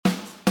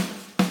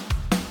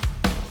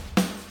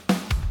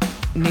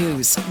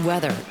News,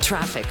 weather,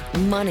 traffic,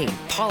 money,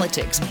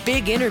 politics,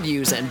 big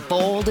interviews, and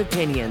bold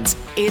opinions.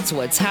 It's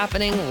what's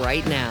happening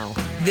right now.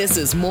 This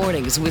is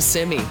Mornings with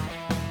Simi.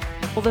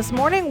 Well, this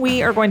morning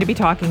we are going to be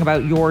talking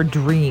about your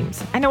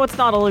dreams. I know it's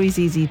not always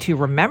easy to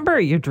remember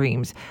your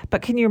dreams,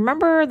 but can you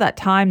remember that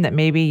time that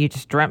maybe you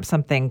just dreamt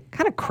something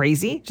kind of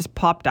crazy, just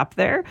popped up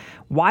there?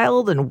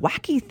 Wild and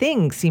wacky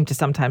things seem to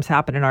sometimes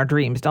happen in our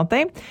dreams, don't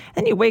they?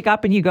 And you wake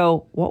up and you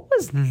go, what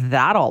was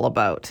that all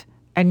about?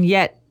 And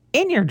yet,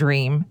 in your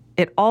dream,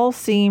 it all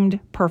seemed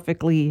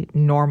perfectly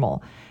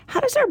normal.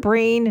 How does our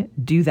brain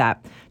do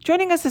that?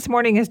 Joining us this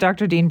morning is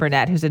Dr. Dean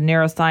Burnett, who's a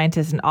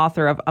neuroscientist and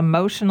author of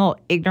Emotional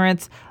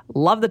Ignorance.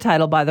 Love the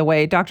title, by the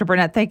way. Dr.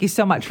 Burnett, thank you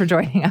so much for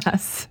joining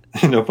us.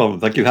 No problem.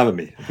 Thank you for having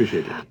me.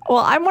 Appreciate it. Well,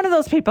 I'm one of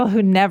those people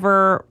who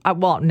never,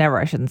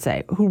 I shouldn't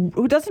say,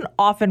 who doesn't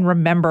often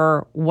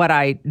remember what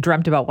I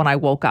dreamt about when I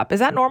woke up. Is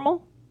that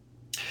normal?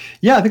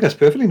 Yeah, I think that's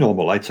perfectly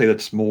normal. I'd say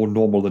that's more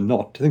normal than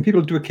not. I think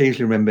people do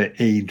occasionally remember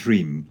a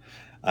dream.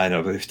 I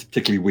know if it's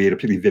particularly weird, a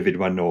particularly vivid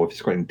one, or if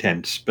it's quite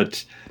intense.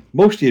 But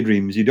most of your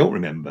dreams you don't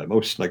remember.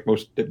 Most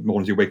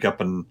mornings you wake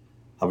up and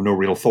have no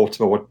real thoughts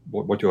about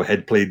what your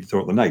head played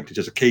throughout the night. It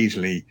just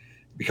occasionally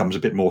becomes a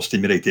bit more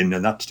stimulating,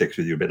 and that sticks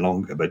with you a bit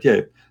longer. But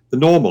yeah, the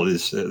normal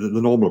is the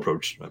normal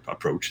approach.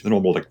 The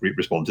normal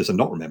response is to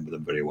not remember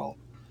them very well.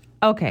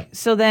 Okay,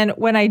 so then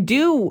when I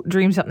do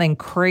dream something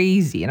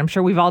crazy, and I'm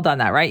sure we've all done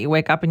that, right? You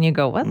wake up and you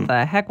go, what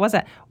the heck was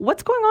that?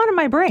 What's going on in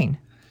my brain?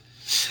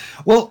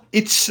 Well,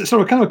 it's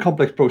sort of kind of a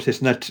complex process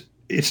in that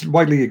it's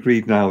widely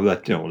agreed now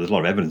that, there's a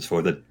lot of evidence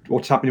for it, that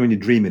what's happening when you're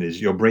dreaming is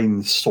your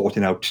brain's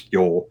sorting out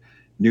your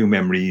new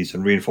memories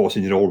and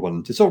reinforcing your old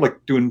ones. It's sort of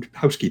like doing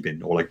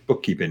housekeeping or like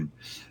bookkeeping.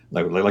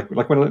 Like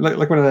when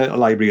a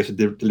library has to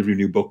deliver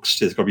new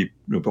books, it's got to be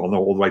put on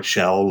all the right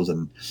shelves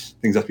and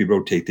things have to be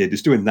rotated.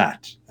 It's doing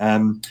that.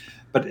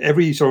 But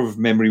every sort of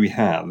memory we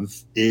have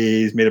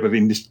is made up of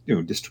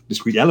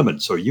discrete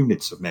elements or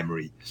units of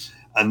memory.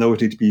 And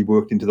those need to be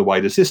worked into the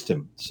wider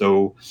system.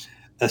 So,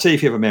 say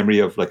if you have a memory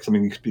of like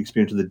something you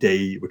experienced in the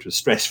day which was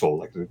stressful,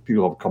 like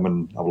people have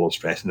a lot of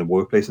stress in the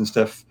workplace and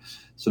stuff.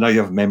 So now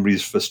you have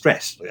memories for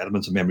stress, like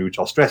elements of memory which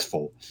are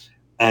stressful,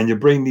 and your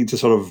brain needs to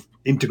sort of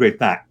integrate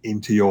that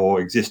into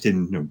your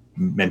existing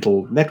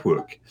mental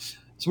network.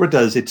 So what it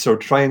does, it sort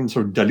of try and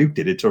sort of dilute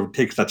it. It sort of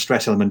takes that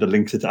stress element and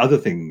links it to other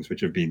things which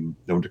have been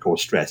known to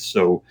cause stress.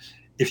 So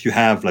if you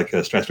have like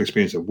a stressful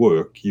experience at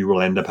work, you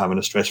will end up having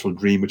a stressful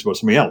dream which is about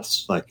something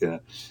else. Like,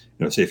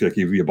 say if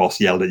your boss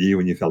yelled at you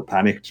and you felt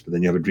panicked, but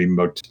then you have a dream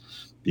about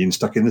being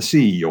stuck in the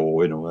sea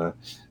or,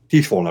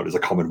 teeth falling out is a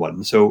common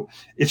one. So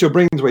it's your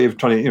brain's way of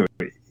trying to,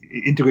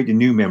 integrate your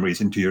new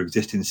memories into your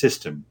existing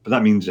system. But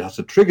that means it has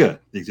to trigger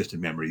the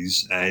existing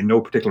memories in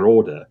no particular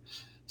order.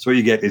 So what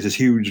you get is this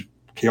huge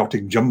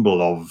chaotic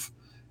jumble of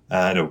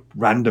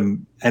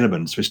random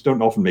elements which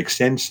don't often make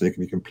sense. They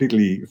can be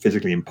completely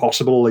physically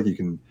impossible. Like you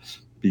can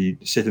be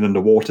sitting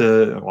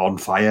underwater on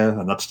fire,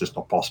 and that's just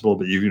not possible.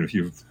 But if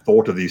you've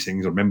thought of these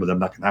things or remember them,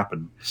 that can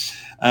happen.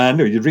 And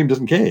your dream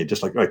doesn't care. It's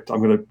just like, right,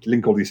 I'm going to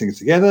link all these things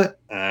together,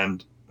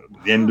 and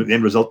the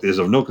end result is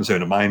of no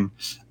concern of mine.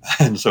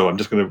 And so I'm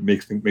just going to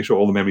make sure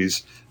all the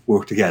memories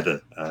work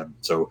together.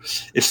 So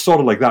it's sort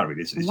of like that,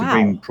 really. It's your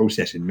brain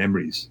processing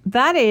memories.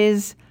 That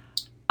is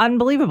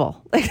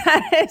unbelievable.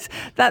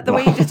 The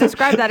way you just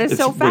described that is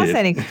so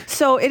fascinating. Brilliant.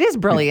 So it is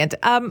brilliant.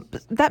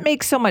 That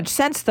makes so much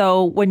sense,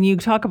 though, when you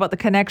talk about the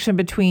connection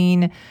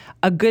between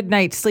a good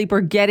night's sleep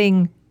or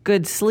getting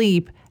good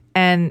sleep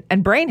and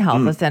brain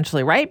health,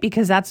 essentially, right?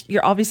 Because that's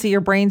obviously your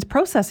brain's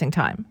processing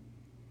time.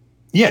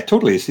 Yeah,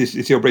 totally.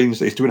 It's your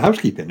brain's. It's doing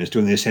housekeeping. It's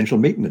doing the essential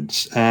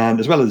maintenance, and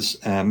as well as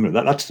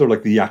that's sort of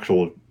like the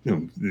actual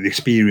the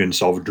experience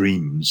of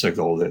dreams, like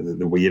all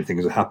the weird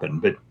things that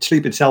happen. But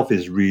sleep itself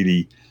is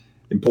really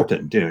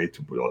important.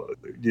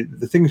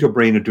 The things your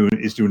brain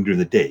is doing during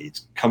the day.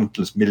 It's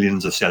countless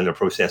millions of cellular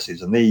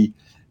processes, and they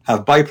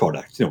have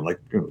byproducts.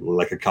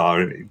 Like a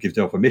car, it gives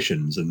off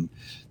emissions, and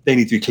they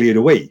need to be cleared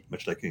away,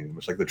 much like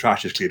the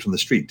trash is cleared from the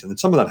street. And then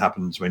some of that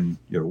happens when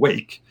you're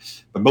awake,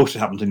 but most of it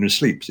happens when you're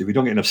asleep. So if you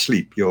don't get enough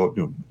sleep,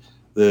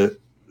 the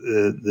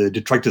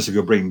detritus of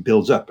your brain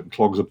builds up and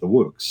clogs up the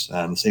works.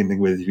 And the same thing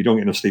with if you don't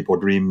get enough sleep or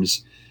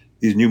dreams,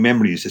 these new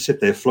memories just sit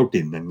there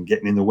floating and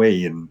getting in the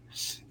way, and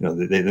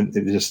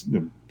they just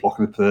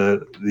blocking up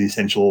the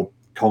essential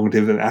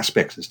cognitive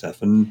aspects and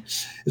stuff. And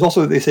it's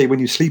also, they say, when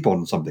you sleep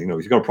on something, if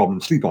you've got a problem,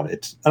 sleep on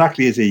it. That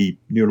actually is a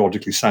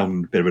neurologically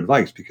sound bit of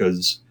advice,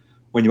 because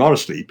when you are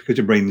asleep, because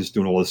your brain is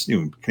doing all this,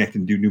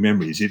 connecting new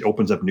memories, it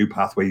opens up new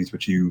pathways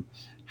which you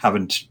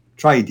haven't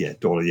tried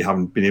yet, or you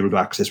haven't been able to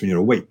access when you're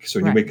awake. So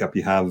when you wake up,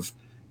 you have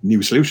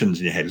new solutions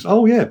in your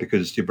head.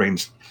 Because your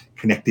brain's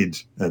connected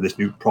this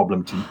new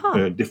problem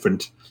to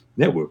different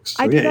networks.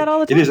 So, I do that all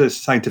the time. It is a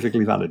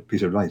scientifically valid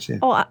piece of advice. Yeah.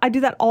 Oh, I do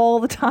that all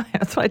the time.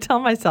 That's what I tell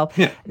myself.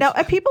 Yeah. Now,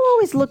 people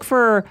always look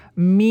for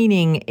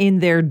meaning in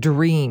their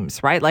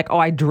dreams, right? Like,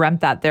 I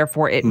dreamt that,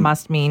 therefore it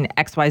must mean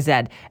X, Y,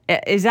 Z.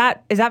 Is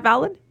that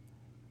valid?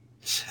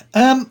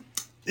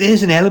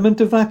 There's an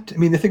element of that. I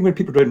mean, the thing when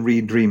people try and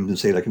read dreams and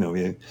say, like,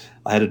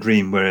 I had a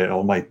dream where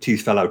all my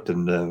teeth fell out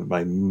and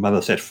my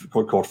mother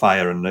caught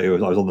fire and I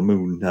was on the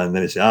moon, and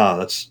then they say,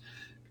 that's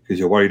because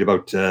you're worried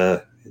about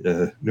a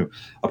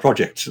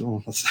project.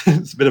 Oh,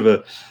 it's a bit of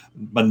a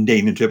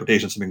mundane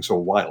interpretation of something so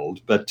wild,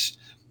 but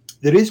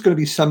there is going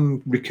to be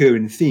some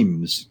recurring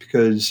themes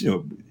because,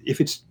 if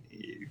it's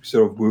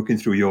sort of working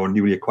through your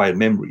newly acquired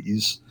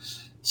memories,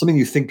 something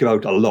you think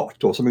about a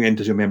lot or something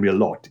enters your memory a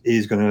lot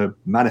is going to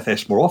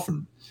manifest more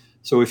often.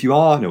 So if you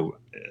are,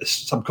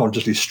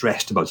 subconsciously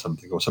stressed about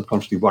something or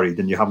subconsciously worried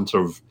and you haven't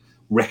sort of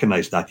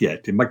recognized that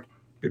yet, it might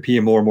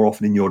appear more and more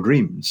often in your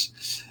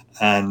dreams.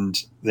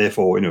 And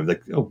therefore,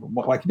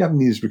 why keep having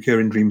these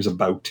recurring dreams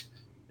about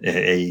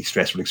a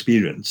stressful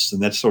experience?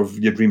 And that's sort of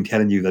your dream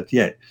telling you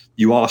that,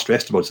 you are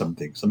stressed about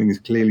something. Something is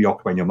clearly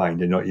occupying your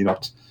mind and you're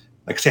not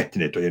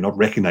accepting it or you're not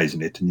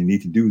recognizing it, and you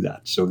need to do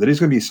that. So there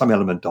is going to be some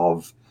element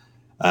of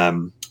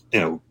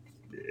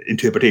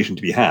interpretation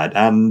to be had,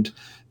 and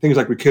things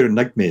like recurrent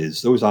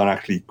nightmares, those are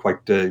actually quite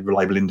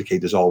reliable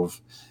indicators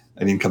of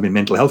an incoming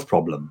mental health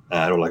problem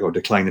or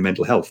decline in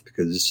mental health,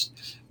 because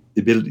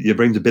your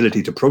brain's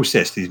ability to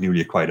process these newly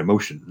acquired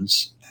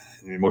emotions,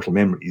 emotional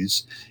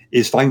memories,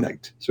 is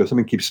finite. So if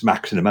something keeps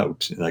maxing them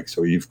out,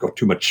 so you've got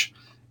too much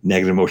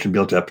negative emotion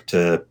built up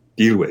to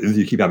deal with,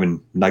 you keep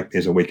having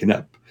nightmares and waking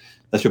up.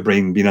 That's your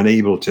brain being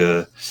unable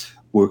to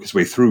work its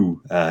way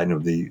through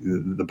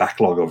the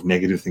backlog of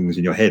negative things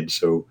in your head.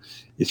 So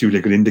it's usually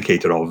a good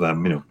indicator of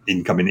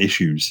incoming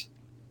issues.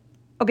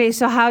 Okay,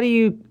 so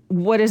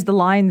what is the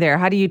line there?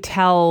 How do you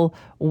tell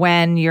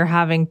when you're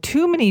having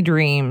too many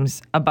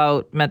dreams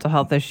about mental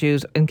health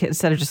issues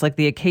instead of just like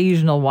the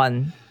occasional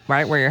one,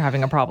 right, where you're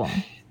having a problem?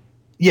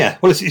 Yeah,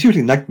 well, it's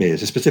usually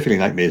nightmares, specifically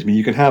nightmares. I mean,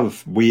 you can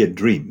have weird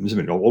dreams. I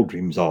mean, all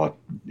dreams are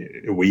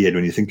weird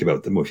when you think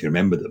about them or if you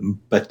remember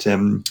them. But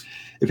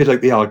if it's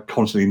like they are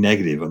constantly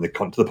negative and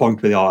to the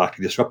point where they are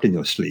actually disrupting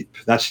your sleep,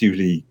 that's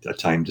usually a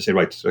time to say,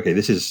 right, okay,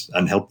 this is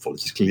unhelpful.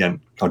 This is clearly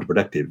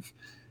counterproductive.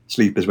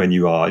 Sleep is when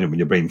when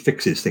your brain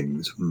fixes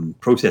things and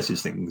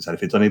processes things. And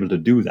if it's unable to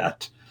do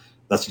that,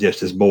 that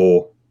suggests there's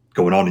more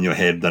going on in your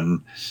head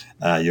than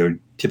your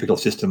typical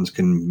systems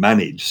can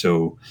manage.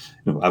 So,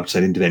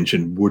 outside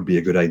intervention would be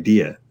a good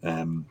idea.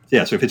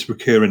 So if it's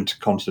recurrent,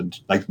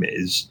 constant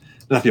nightmares,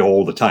 not have to be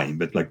all the time,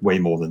 but like way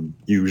more than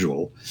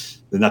usual,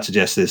 then that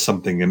suggests there's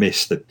something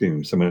amiss that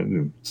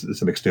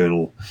some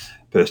external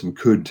person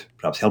could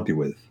perhaps help you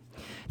with.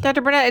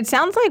 Dr. Burnett, it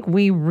sounds like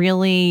we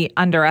really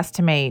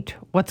underestimate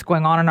what's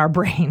going on in our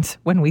brains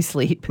when we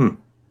sleep.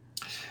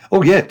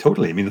 Oh, yeah,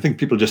 totally. I mean, I think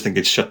people just think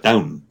it's shut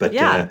down. But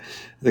I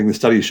think the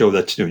studies show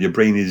that your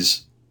brain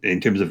is, in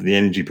terms of the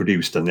energy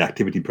produced and the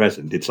activity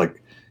present, it's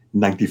like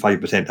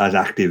 95% as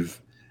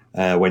active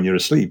when you're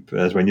asleep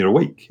as when you're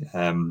awake.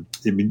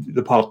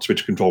 The parts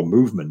which control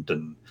movement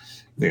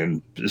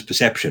and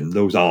perception,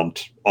 those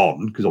aren't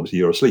on because obviously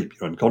you're asleep,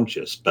 you're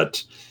unconscious.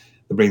 But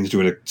the brain's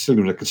still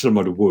doing a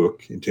considerable amount of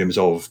work in terms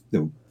of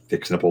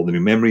fixing up all the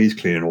new memories,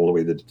 clearing all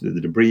away the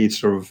debris.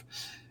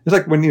 It's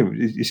like when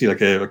you see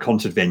like a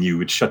concert venue,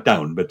 it's shut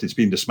down, but it's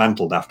been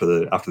dismantled after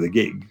the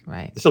gig.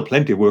 Right. There's still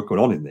plenty of work going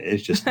on in there.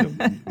 It's just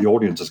the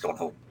audience has gone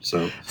home.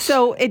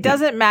 So it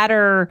doesn't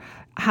matter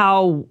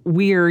how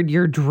weird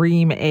your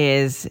dream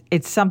is.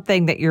 It's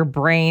something that your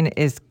brain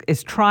is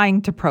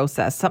trying to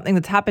process. Something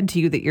that's happened to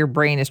you that your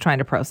brain is trying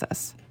to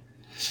process.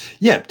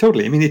 Yeah,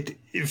 totally. I mean,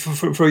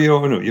 for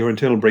your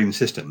internal brain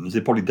systems,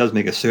 it probably does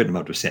make a certain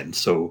amount of sense.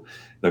 So,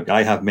 look,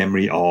 I have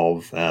memory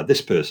of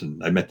this person.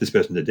 I met this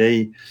person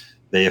today.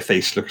 Their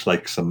face looks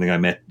like someone I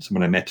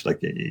met like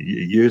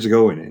years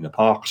ago in a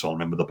park. So I'll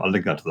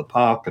link that to the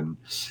park, and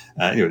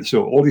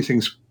so all these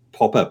things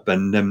pop up,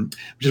 and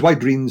which is why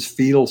dreams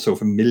feel so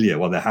familiar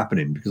while they're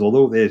happening. Because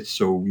although they're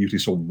usually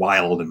so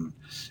wild and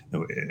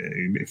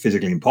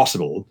physically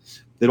impossible,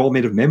 they're all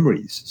made of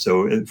memories.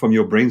 So from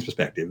your brain's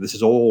perspective, this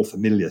is all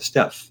familiar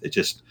stuff. It's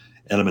just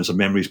elements of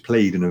memories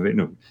played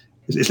in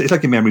it's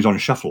like your memories on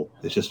shuffle.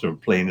 It's just sort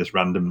of playing this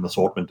random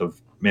assortment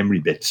of memory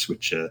bits,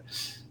 which your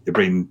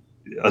brain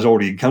has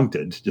already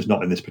encountered, just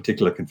not in this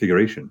particular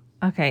configuration.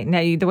 Okay.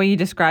 Now, the way you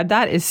described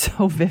that is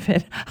so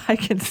vivid. I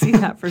can see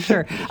that for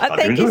sure.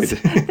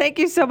 Thank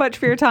you so much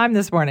for your time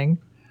this morning.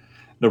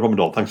 No problem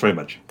at all. Thanks very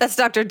much. That's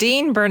Dr.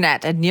 Dean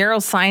Burnett, a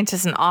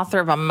neuroscientist and author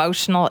of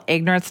Emotional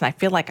Ignorance. And I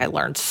feel like I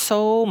learned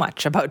so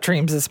much about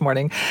dreams this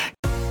morning.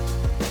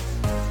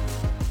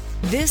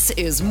 This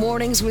is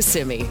Mornings with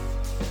Simi.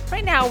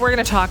 Right now, we're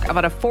going to talk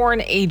about a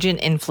foreign agent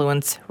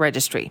influence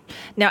registry.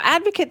 Now,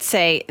 advocates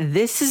say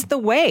this is the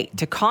way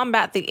to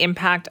combat the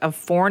impact of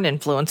foreign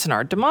influence in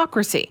our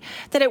democracy,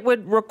 that it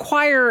would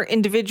require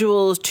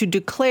individuals to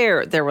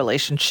declare their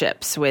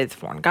relationships with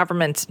foreign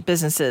governments,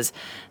 businesses.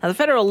 Now, the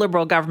federal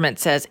Liberal government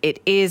says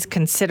it is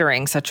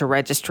considering such a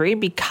registry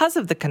because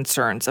of the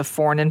concerns of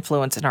foreign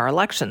influence in our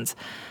elections.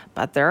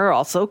 But there are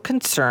also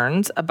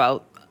concerns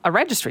about a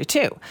registry,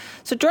 too.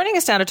 So joining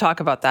us now to talk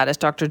about that is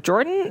Dr.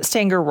 Jordan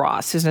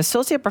Stanger-Ross, who's an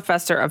associate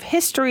professor of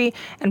history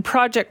and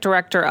project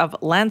director of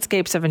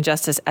Landscapes of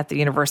Injustice at the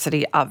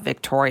University of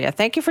Victoria.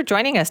 Thank you for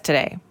joining us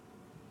today.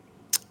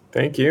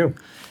 Thank you.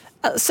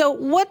 So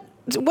what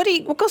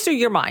goes through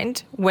your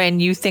mind when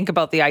you think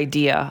about the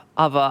idea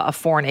of a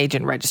foreign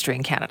agent registry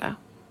in Canada?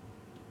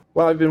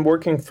 Well, I've been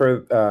working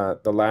for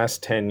the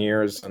last 10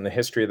 years on the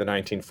history of the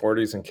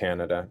 1940s in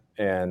Canada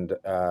and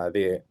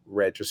the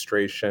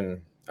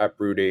registration,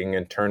 uprooting,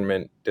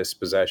 internment,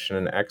 dispossession,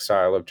 and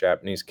exile of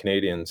Japanese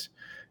Canadians.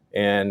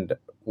 And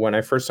when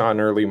I first saw in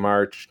early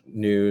March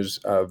news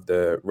of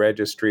the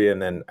registry, and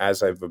then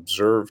as I've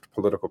observed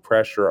political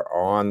pressure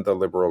on the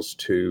Liberals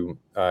to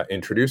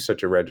introduce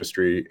such a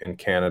registry in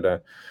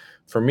Canada,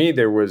 for me,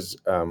 there was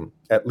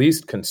at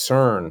least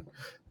concern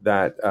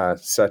that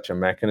such a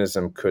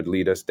mechanism could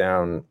lead us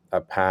down a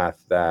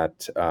path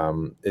that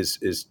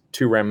is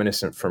too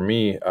reminiscent for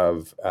me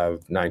of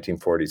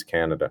 1940s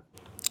Canada.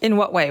 In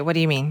what way? What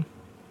do you mean?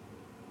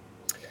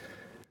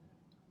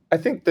 I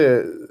think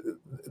the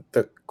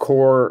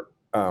core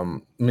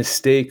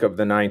mistake of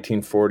the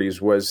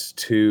 1940s was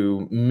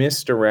to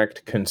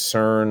misdirect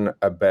concern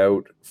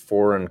about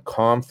foreign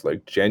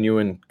conflict,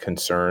 genuine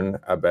concern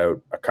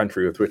about a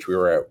country with which we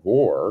were at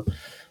war,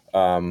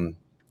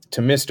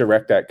 to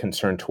misdirect that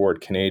concern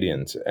toward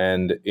Canadians.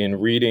 And in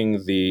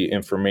reading the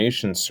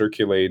information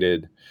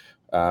circulated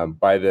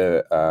by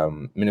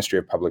the Ministry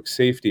of Public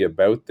Safety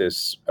about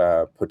this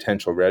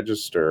potential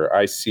register,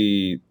 I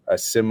see a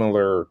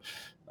similar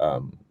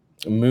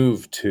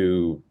move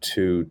to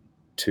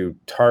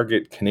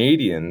target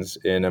Canadians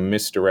in a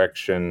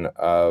misdirection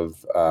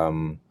of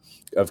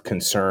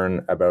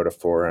concern about a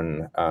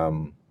foreign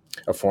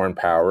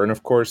power. And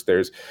of course,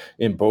 there's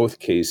in both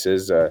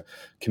cases a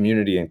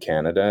community in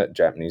Canada,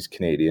 Japanese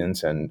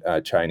Canadians and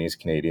Chinese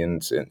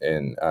Canadians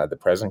in the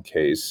present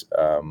case,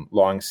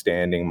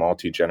 long-standing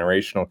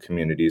multi-generational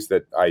communities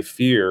that I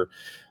fear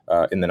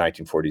in the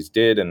 1940s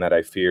did, and that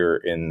I fear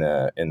in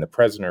the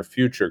present or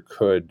future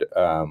could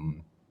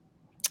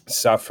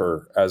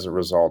suffer as a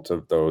result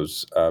of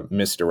those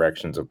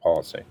misdirections of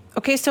policy.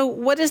 Okay, so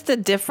what is the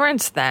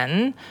difference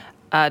then,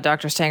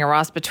 Dr.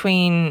 Stanger-Ross,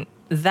 between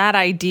that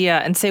idea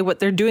and say what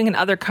they're doing in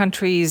other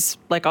countries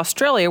like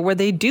Australia, where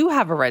they do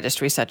have a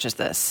registry such as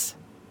this?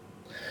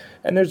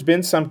 And there's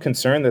been some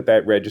concern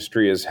that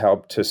registry has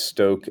helped to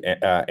stoke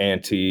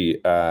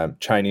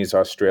anti-Chinese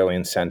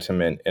Australian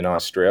sentiment in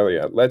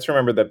Australia. Let's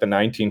remember that the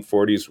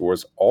 1940s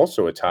was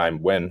also a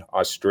time when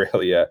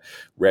Australia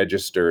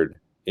registered,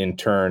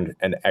 interned,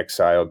 and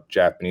exiled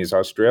Japanese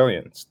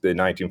Australians. The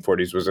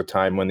 1940s was a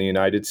time when the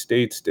United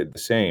States did the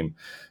same.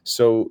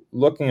 So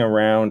looking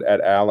around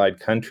at allied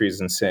countries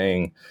and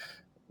saying,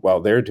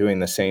 well, they're doing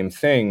the same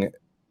thing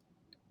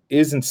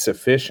isn't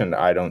sufficient,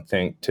 I don't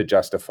think, to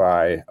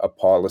justify a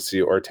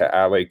policy or to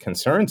allay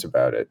concerns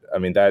about it. I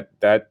mean, that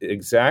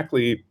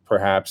exactly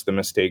perhaps the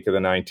mistake of the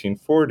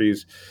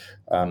 1940s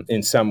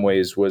in some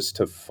ways was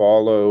to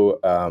follow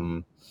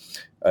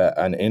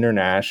an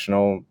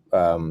international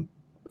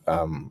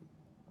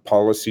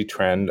policy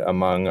trend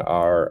among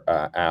our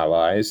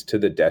allies to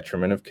the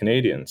detriment of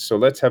Canadians. So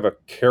let's have a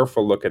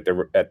careful look at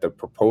the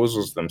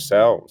proposals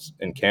themselves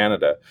in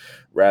Canada,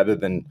 rather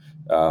than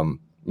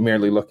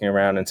merely looking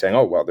around and saying,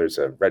 oh, well, there's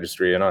a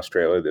registry in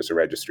Australia, there's a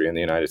registry in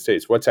the United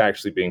States. What's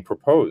actually being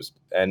proposed?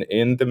 And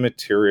in the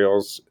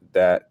materials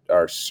that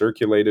are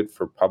circulated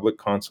for public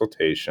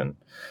consultation,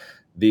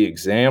 the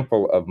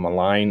example of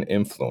malign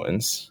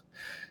influence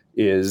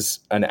is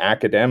an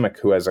academic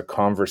who has a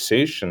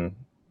conversation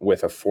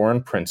with a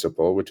foreign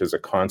principal, which is a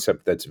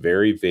concept that's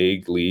very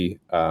vaguely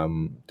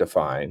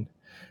defined,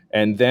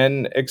 and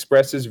then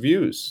expresses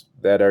views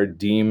that are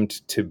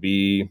deemed to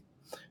be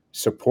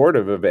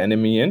supportive of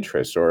enemy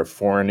interests or of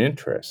foreign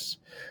interests.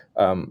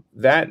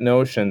 That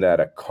notion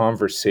that a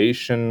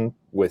conversation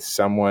with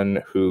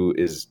someone who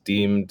is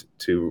deemed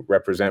to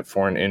represent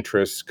foreign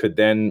interests could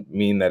then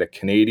mean that a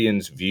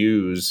Canadian's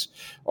views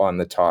on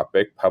the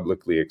topic,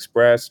 publicly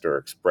expressed or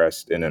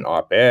expressed in an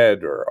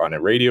op-ed or on a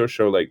radio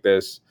show like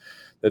this,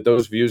 that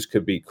those views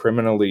could be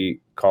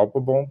criminally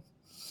culpable,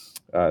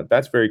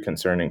 that's very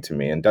concerning to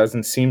me and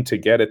doesn't seem to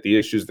get at the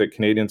issues that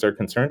Canadians are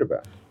concerned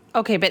about.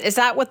 Okay, but is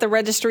that what the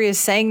registry is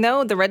saying,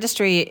 though? The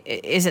registry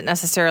isn't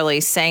necessarily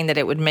saying that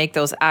it would make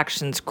those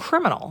actions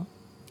criminal.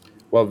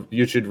 Well,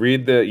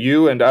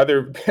 you and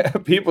other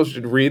people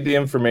should read the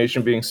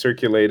information being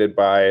circulated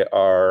by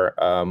our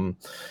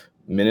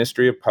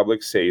Ministry of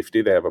Public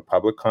Safety. They have a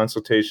public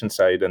consultation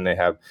site, and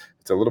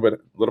it's a little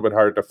bit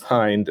hard to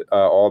find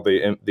all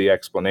the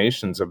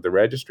explanations of the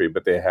registry,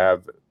 but they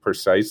have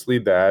precisely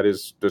that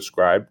is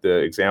described. The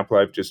example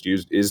I've just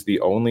used is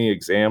the only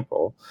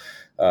example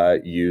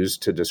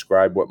used to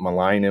describe what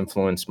malign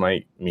influence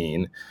might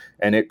mean,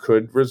 and it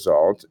could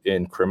result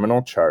in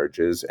criminal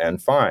charges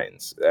and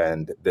fines.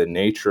 And the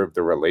nature of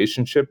the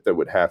relationship that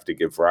would have to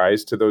give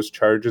rise to those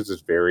charges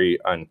is very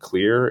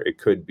unclear. It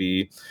could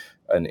be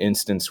an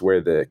instance where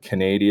the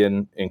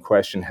Canadian in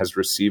question has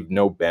received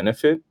no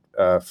benefit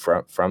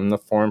from the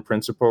foreign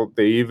principal.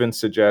 They even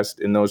suggest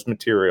in those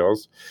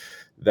materials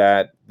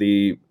that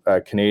the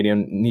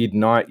Canadian need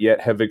not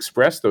yet have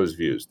expressed those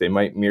views. They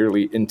might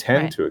merely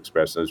intend to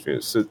express those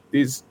views. So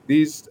these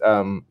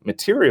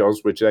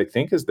materials, which I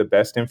think is the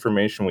best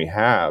information we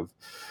have,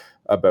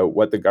 about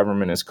what the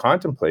government is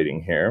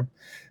contemplating here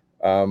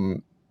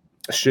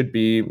should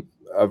be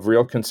of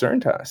real concern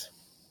to us.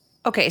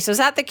 Okay, so is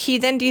that the key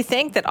then, do you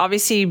think? That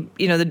obviously,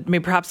 maybe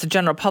perhaps the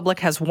general public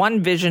has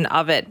one vision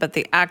of it, but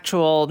the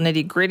actual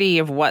nitty-gritty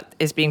of what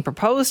is being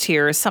proposed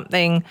here is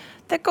something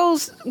that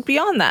goes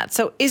beyond that.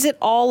 So is it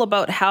all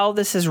about how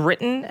this is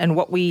written and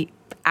what we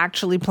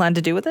actually plan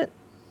to do with it?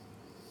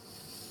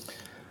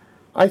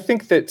 I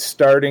think that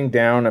starting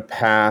down a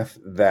path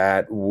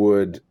that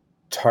would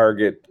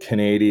target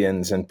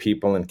Canadians and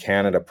people in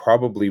Canada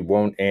probably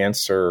won't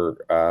answer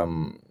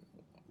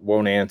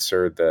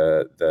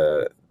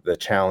the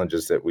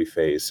challenges that we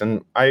face.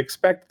 And I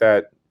expect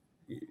that,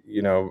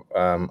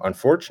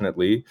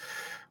 unfortunately,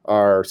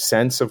 our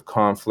sense of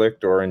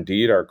conflict, or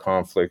indeed our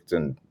conflict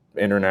and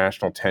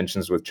international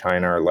tensions with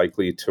China, are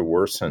likely to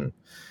worsen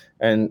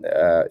and,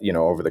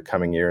 over the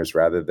coming years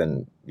rather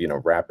than,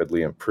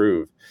 rapidly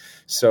improve.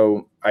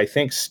 So I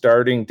think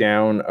starting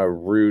down a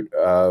route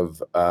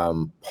of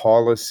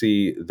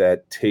policy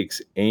that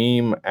takes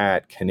aim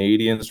at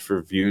Canadians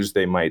for views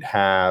they might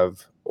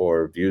have,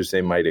 or views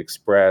they might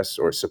express,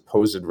 or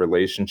supposed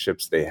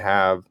relationships they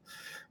have,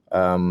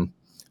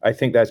 I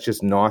think that's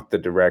just not the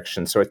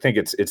direction. So I think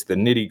it's the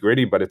nitty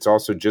gritty, but it's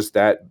also just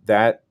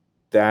that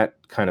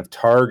kind of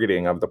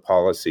targeting of the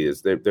policy.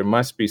 Is there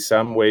must be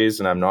some ways,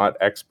 and I'm not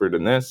expert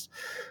in this,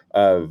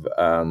 of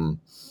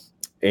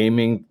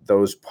aiming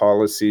those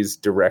policies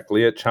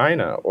directly at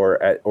China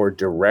or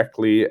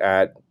directly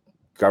at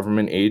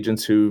government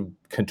agents who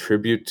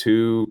contribute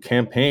to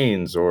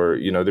campaigns, or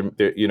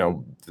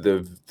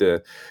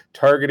the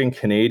targeting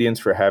Canadians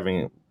for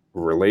having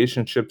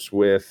relationships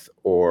with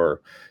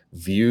or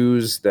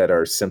views that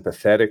are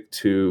sympathetic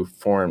to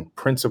foreign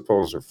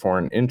principles or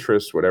foreign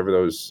interests, whatever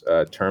those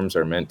terms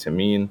are meant to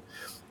mean.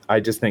 I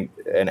just think,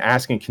 and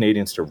asking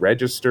Canadians to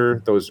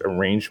register those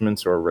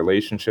arrangements or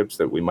relationships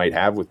that we might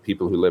have with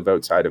people who live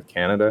outside of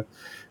Canada,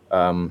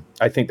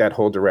 I think that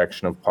whole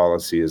direction of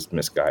policy is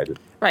misguided.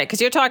 Right,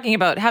 because you're talking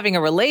about having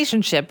a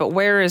relationship, but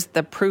where is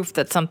the proof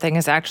that something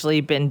has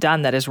actually been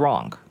done that is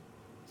wrong?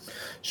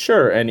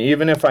 Sure, and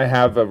even if I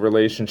have a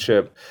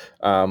relationship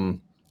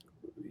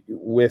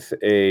with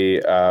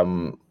a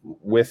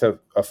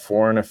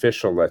foreign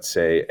official, let's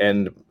say,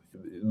 and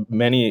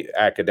many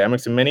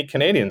academics and many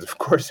Canadians, of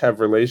course, have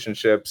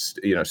relationships.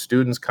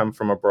 Students come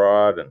from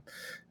abroad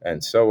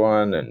and so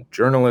on, and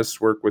journalists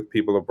work with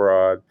people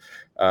abroad,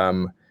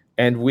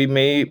 and we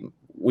may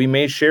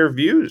share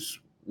views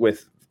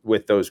with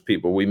those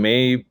people. We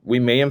may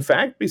in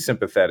fact be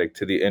sympathetic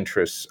to the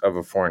interests of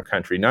a foreign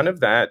country. None of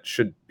that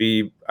should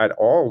be at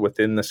all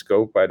within the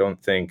scope, I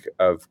don't think,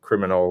 of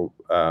criminal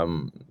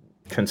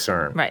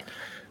concern. Right.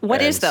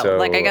 What is, though?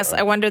 So, I guess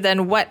I wonder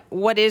then,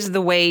 what is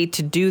the way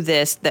to do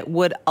this that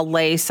would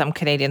allay some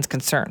Canadians'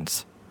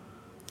 concerns?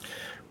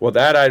 Well,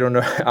 that I don't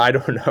know. I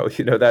don't know.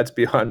 That's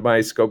beyond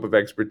my scope of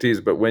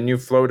expertise. But when you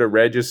float a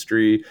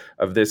registry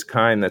of this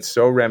kind that's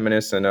so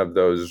reminiscent of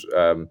those,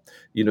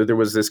 there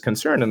was this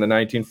concern in the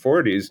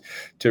 1940s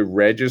to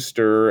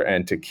register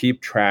and to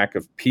keep track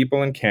of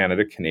people in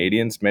Canada,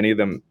 Canadians, many of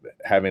them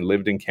having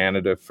lived in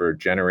Canada for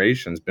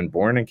generations, been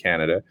born in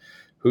Canada,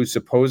 who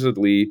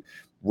supposedly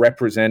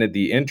represented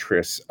the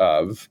interests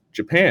of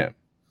Japan,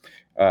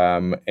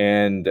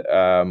 and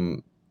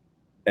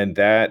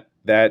that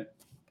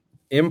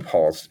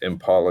impulse in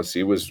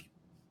policy was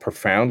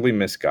profoundly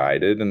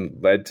misguided and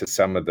led to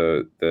some of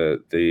the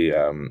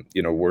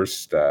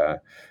worst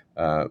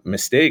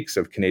mistakes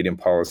of Canadian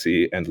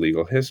policy and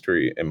legal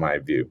history, in my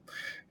view.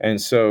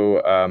 And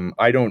so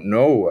I don't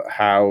know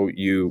how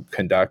you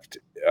conduct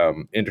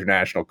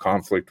international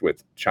conflict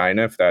with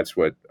China if that's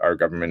what our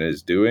government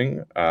is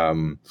doing.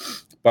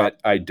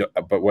 But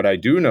what I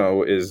do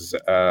know is,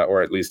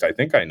 or at least I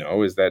think I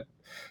know, is that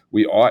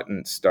we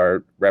oughtn't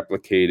start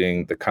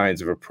replicating the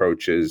kinds of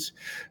approaches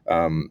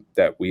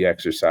that we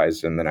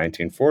exercised in the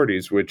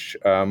 1940s, which,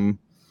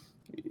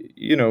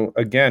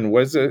 again,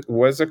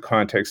 was a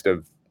context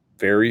of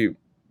very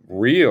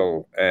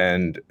real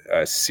and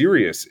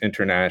serious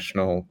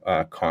international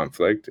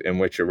conflict in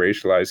which a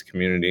racialized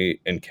community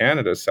in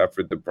Canada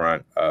suffered the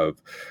brunt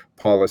of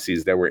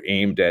policies that were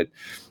aimed at,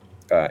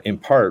 in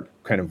part,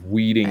 kind of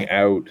weeding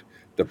out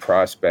the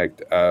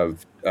prospect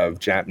of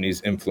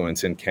Japanese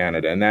influence in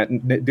Canada. And that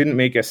didn't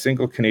make a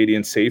single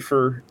Canadian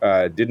safer,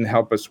 didn't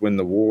help us win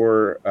the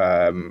war,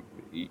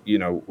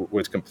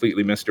 was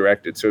completely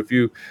misdirected. So if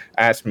you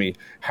ask me,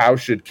 how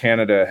should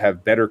Canada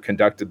have better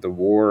conducted the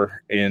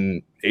war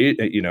in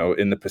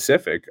the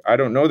Pacific, I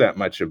don't know that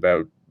much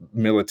about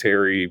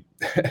military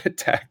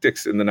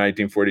tactics in the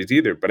 1940s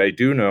either, but I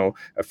do know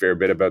a fair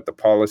bit about the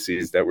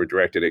policies that were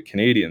directed at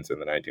Canadians in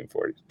the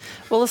 1940s.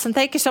 Well, listen,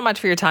 thank you so much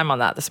for your time on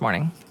that this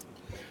morning.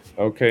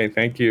 Okay,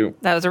 thank you.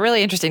 That was a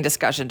really interesting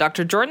discussion.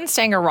 Dr. Jordan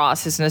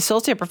Stanger-Ross is an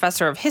associate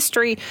professor of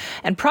history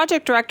and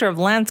project director of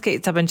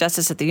landscape sub and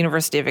justice at the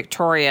University of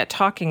Victoria,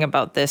 talking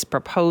about this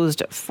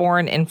proposed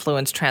foreign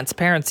influence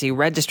transparency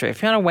registry.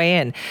 If you want to weigh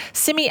in,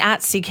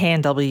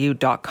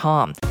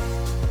 simi@cknw.com.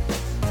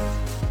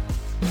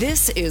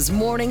 This is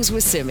Mornings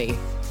with Simi.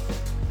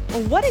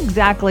 Well, what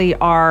exactly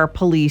are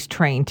police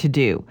trained to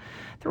do?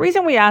 The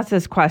reason we ask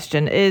this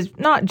question is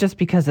not just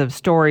because of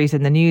stories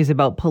in the news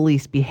about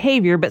police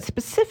behavior, but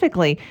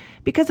specifically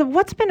because of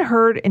what's been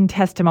heard in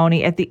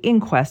testimony at the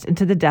inquest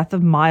into the death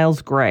of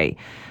Miles Gray,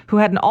 who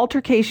had an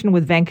altercation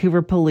with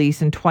Vancouver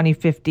police in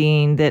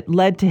 2015 that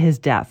led to his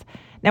death.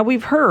 Now,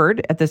 we've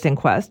heard at this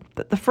inquest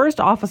that the first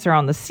officer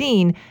on the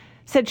scene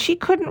said she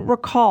couldn't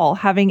recall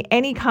having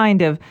any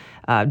kind of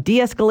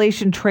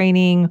de-escalation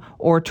training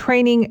or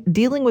training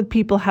dealing with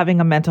people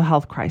having a mental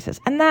health crisis.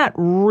 And that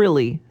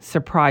really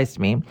surprised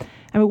me.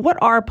 I mean, what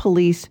are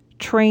police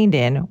trained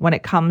in when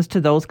it comes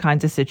to those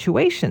kinds of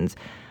situations?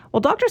 Well,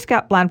 Dr.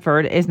 Scott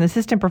Blanford is an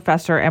assistant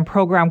professor and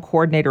program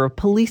coordinator of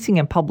policing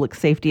and public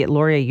safety at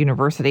Laurier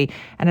University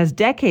and has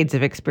decades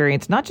of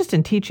experience, not just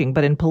in teaching,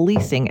 but in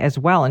policing as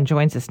well, and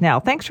joins us now.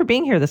 Thanks for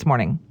being here this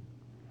morning.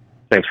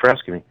 Thanks for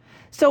asking me.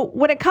 So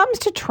when it comes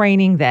to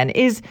training then,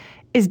 is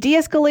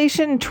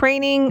de-escalation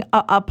training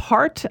a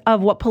part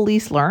of what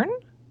police learn?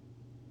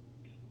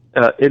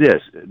 It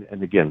is.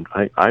 And again,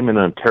 I'm in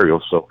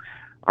Ontario, so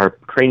our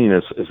training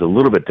is a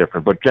little bit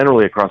different, but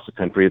generally across the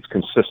country, it's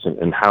consistent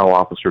in how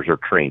officers are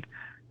trained.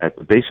 At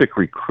the basic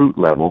recruit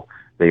level,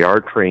 they are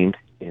trained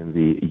in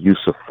the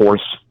use of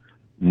force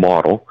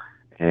model,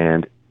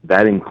 and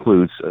that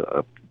includes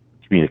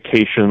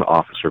communication,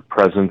 officer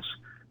presence,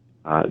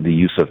 the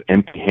use of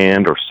empty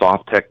hand or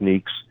soft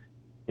techniques,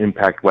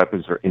 impact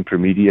weapons or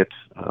intermediate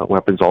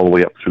weapons, all the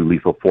way up through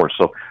lethal force.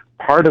 So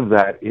part of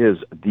that is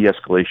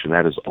de-escalation.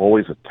 That is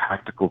always a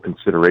tactical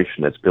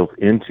consideration that's built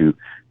into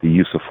the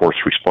use of force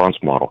response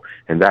model.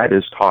 And that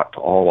is taught to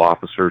all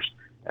officers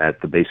at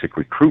the basic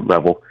recruit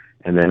level,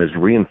 and then is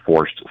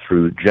reinforced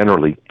through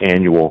generally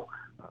annual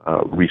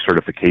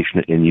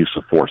recertification in use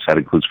of force. That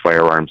includes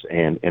firearms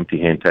and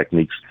empty hand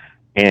techniques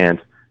and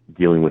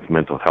dealing with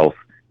mental health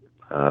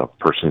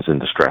persons in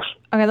distress.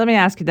 Okay, let me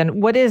ask you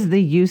then, what is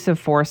the use of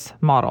force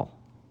model?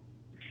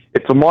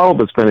 It's a model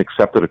that's been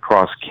accepted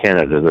across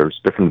Canada. There's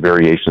different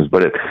variations,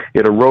 but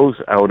it arose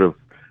out of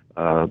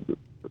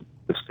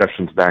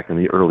discussions back in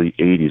the early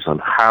 80s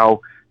on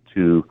how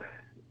to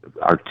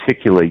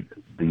articulate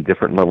the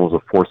different levels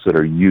of force that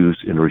are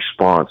used in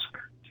response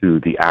to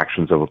the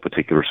actions of a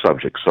particular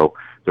subject. So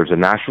there's a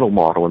national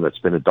model, and that's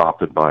been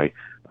adopted by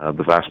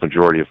the vast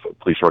majority of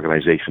police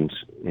organizations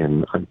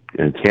in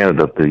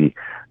Canada. The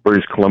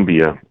British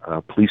Columbia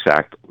Police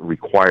Act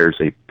requires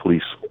a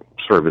police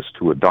service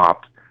to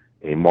adopt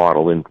a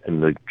model, and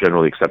the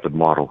generally accepted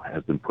model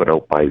has been put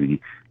out by the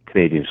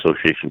Canadian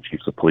Association of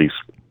Chiefs of Police.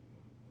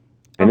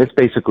 And it's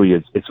basically,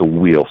 it's a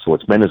wheel, so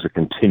it's meant as a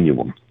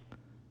continuum.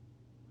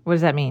 What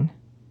does that mean?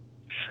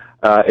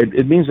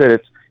 It means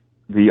that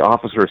the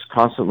officer is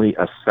constantly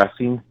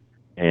assessing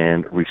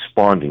and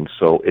responding.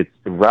 So it's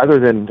rather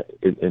than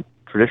in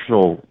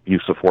traditional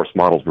use of force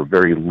models were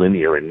very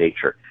linear in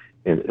nature,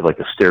 like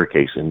a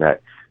staircase, in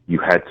that you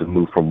had to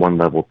move from one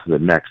level to the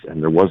next,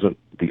 and there wasn't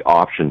the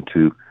option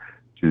to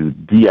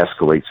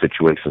de-escalate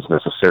situations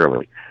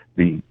necessarily.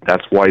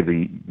 That's why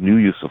the new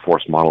use of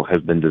force model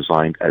has been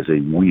designed as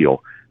a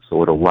wheel,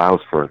 so it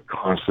allows for a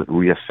constant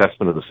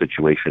reassessment of the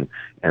situation,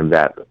 and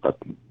that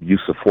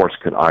use of force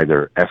can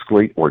either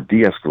escalate or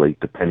de-escalate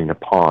depending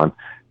upon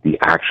the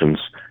actions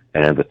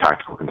and the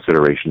tactical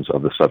considerations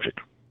of the subject.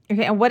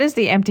 Okay, and what is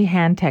the empty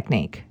hand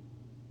technique?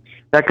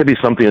 That could be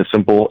something as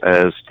simple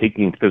as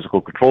taking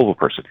physical control of a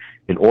person.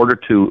 In order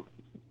to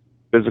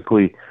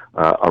physically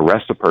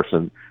arrest a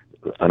person,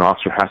 an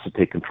officer has to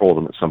take control of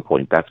them at some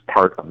point. That's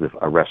part of the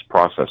arrest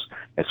process.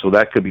 And so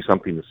that could be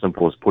something as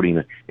simple as putting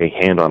a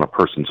hand on a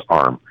person's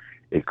arm.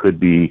 It could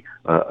be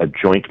a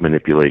joint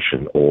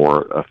manipulation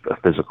or a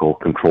physical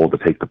control to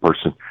take the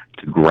person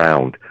to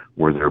ground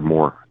where they're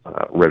more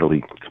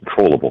readily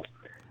controllable.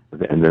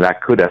 And then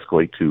that could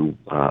escalate to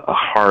a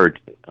hard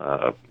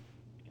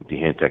empty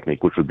hand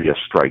technique, which would be a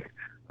strike,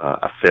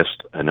 a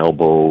fist, an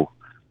elbow,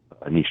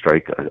 a knee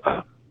strike,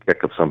 a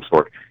kick of some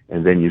sort.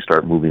 And then you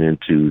start moving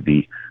into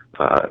the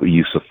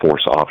use of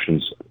force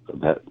options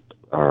that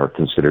are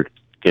considered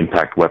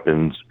impact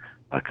weapons,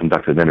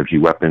 conductive energy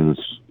weapons,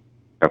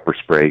 pepper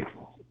spray,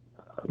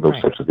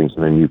 those types of things.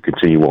 And then you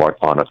continue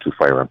on up to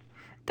firearm.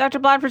 Dr.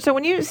 Blanford, so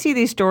when you see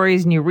these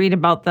stories and you read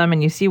about them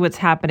and you see what's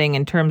happening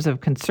in terms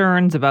of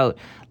concerns about,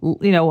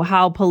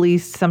 how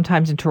police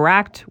sometimes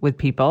interact with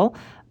people,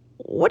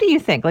 what do you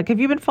think? Like, have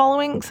you been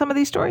following some of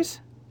these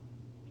stories?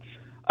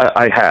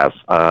 I have.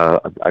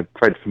 I've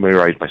tried to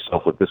familiarize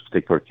myself with this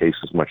particular case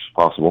as much as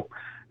possible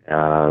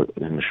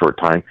in a short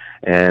time.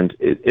 And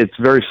it's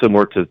very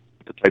similar to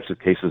the types of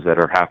cases that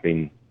are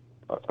happening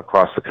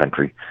across the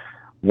country.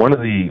 One of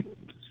the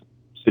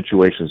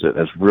situations that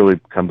has really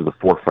come to the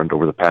forefront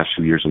over the past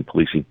few years in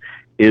policing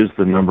is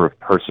the number of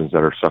persons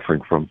that are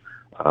suffering from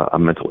a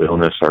mental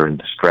illness or in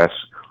distress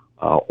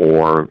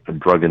or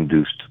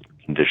drug-induced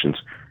conditions.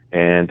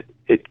 And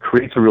it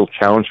creates a real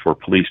challenge for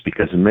police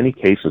because in many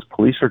cases,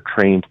 police are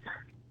trained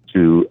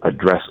to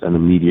address an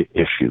immediate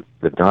issue.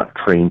 They're not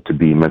trained to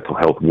be mental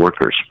health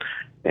workers.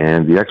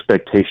 And the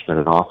expectation that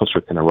an officer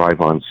can arrive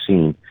on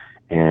scene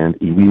and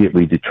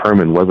immediately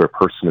determine whether a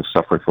person is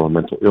suffering from a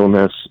mental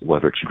illness,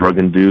 whether it's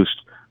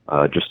drug-induced,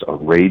 just a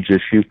rage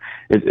issue.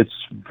 It's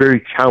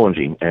very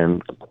challenging,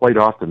 and quite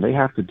often they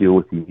have to deal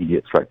with the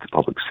immediate threat to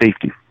public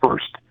safety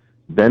first.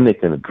 Then they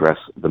can address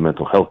the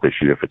mental health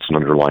issue if it's an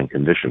underlying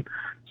condition.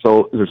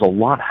 So there's a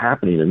lot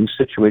happening, and these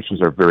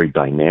situations are very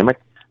dynamic,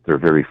 they're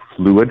very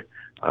fluid,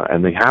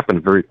 and they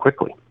happen very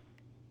quickly.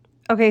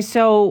 Okay,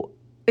 so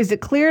is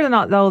it clear or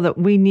not, though,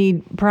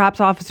 that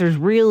perhaps officers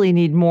really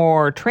need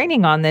more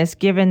training on this,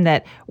 given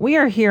that we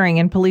are hearing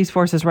in police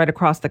forces right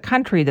across the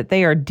country that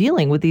they are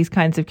dealing with these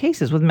kinds of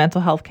cases, with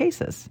mental health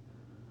cases?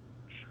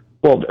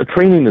 Well,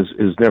 training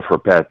is never a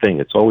bad thing.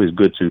 It's always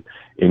good to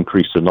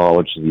increase the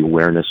knowledge, the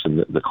awareness, and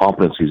the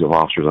competencies of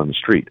officers on the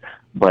street.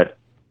 But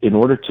in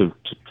order to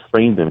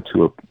train them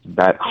to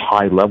that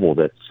high level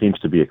that seems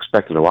to be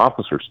expected of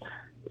officers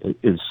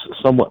is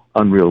somewhat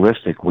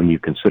unrealistic when you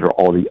consider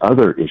all the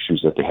other issues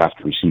that they have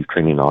to receive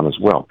training on as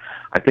well.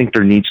 I think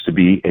there needs to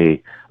be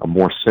a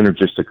more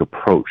synergistic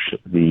approach.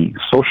 The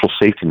social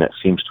safety net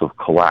seems to have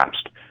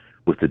collapsed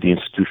with the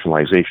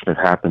deinstitutionalization that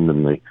happened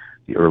in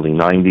the early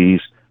 90s,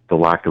 the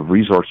lack of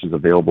resources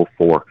available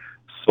for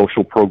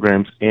social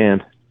programs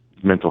and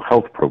mental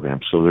health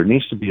programs. So there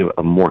needs to be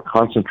a more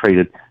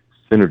concentrated,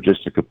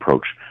 synergistic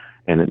approach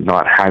and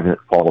not having it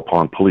fall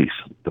upon police.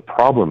 The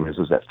problem is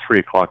at 3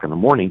 o'clock in the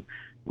morning,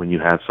 when you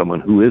have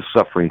someone who is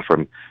suffering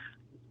from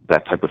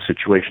that type of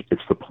situation,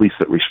 it's the police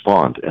that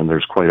respond, and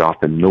there's quite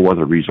often no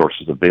other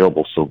resources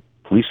available. So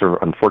police are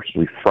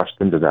unfortunately thrust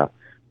into that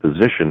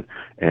position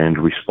and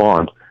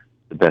respond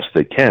the best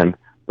they can,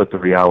 but the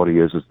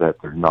reality is that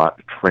they're not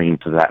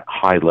trained to that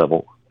high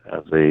level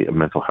as a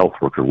mental health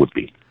worker would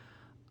be.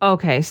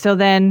 Okay, so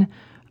then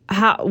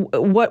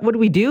what do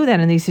we do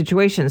then in these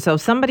situations? So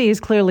if somebody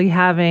is clearly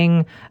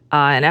having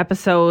an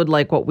episode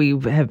like what we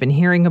have been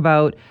hearing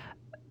about,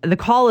 the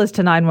call is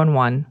to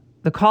 911.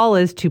 The call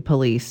is to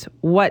police.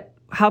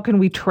 How can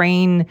we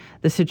train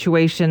the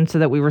situation so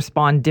that we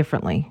respond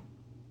differently?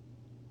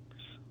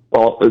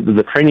 Well,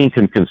 the training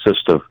can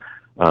consist of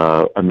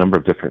a number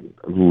of different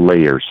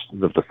layers.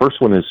 The first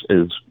one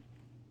is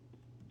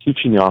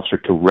teaching the officer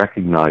to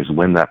recognize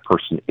when that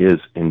person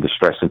is in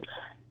distress and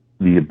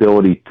the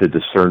ability to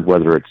discern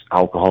whether it's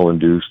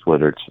alcohol-induced,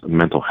 whether it's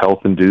mental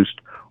health-induced,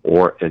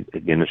 or,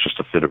 again, it's just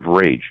a fit of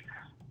rage.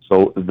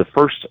 So the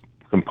first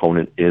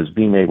component is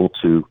being able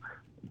to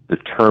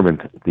determine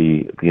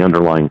the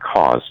underlying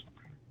cause,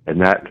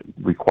 and that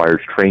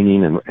requires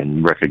training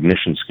and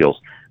recognition skills.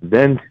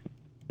 Then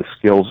the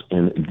skills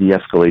in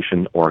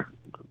de-escalation or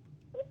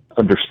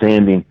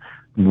understanding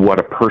what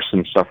a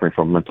person suffering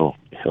from mental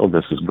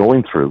illness is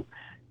going through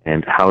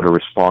and how to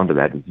respond to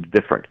that is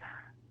different.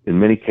 In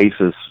many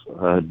cases,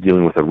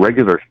 dealing with a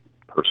regular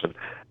person,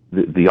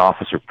 the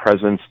officer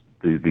presence,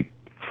 the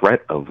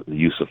threat of the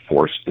use of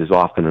force is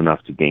often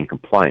enough to gain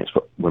compliance.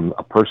 But when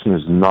a person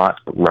is not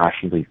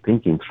rationally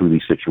thinking through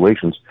these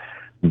situations,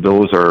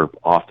 those are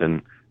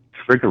often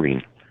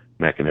triggering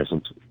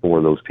mechanisms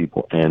for those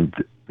people, and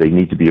they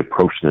need to be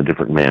approached in a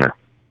different manner.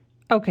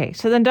 Okay,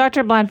 so then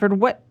Dr. Blanford,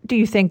 what do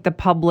you think the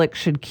public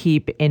should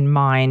keep in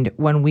mind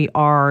when we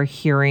are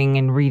hearing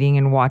and reading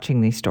and watching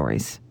these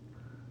stories?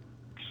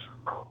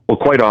 Well,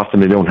 quite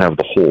often they don't have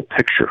the whole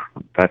picture.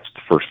 That's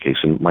the first case,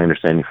 and my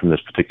understanding from this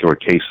particular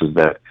case is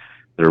that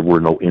there were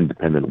no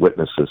independent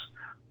witnesses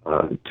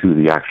to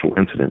the actual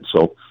incident.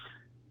 So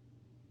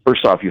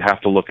first off, you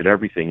have to look at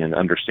everything and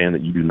understand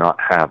that you do not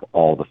have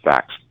all the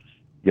facts.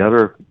 The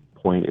other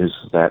point is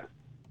that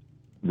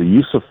the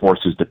use of force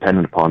is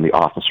dependent upon the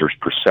officer's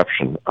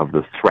perception of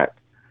the threat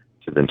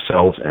to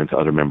themselves and to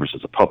other members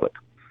of the public.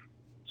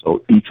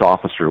 So each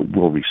officer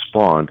will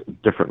respond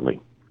differently.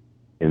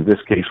 In this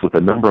case, with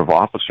a number of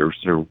officers,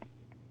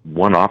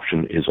 one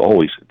option is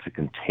always to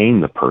contain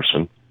the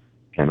person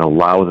and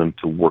allow them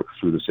to work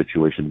through the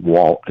situation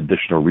while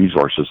additional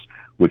resources,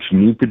 which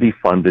need to be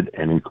funded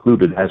and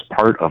included as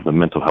part of the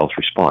mental health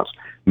response.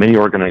 Many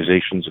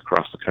organizations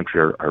across the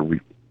country are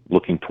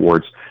looking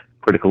towards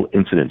critical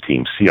incident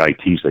teams,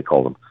 CITs they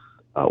call them,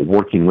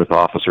 working with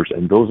officers,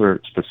 and those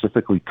are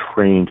specifically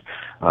trained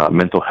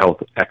mental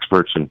health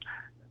experts and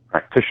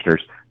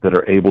practitioners that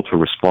are able to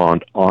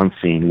respond on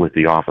scene with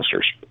the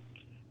officers.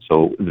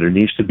 So there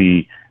needs to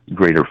be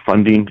greater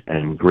funding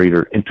and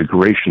greater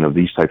integration of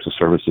these types of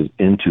services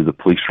into the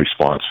police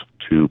response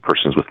to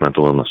persons with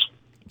mental illness.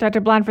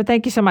 Dr. Blanford,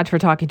 thank you so much for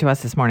talking to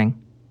us this morning.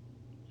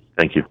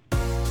 Thank you.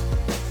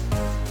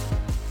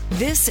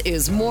 This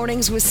is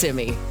Mornings with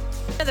Simi.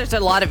 There's a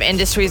lot of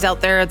industries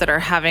out there that are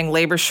having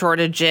labor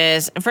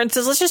shortages. For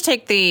instance, let's just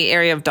take the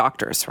area of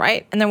doctors,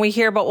 right? And then we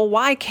hear about, well,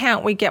 why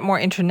can't we get more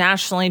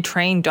internationally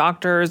trained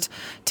doctors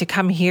to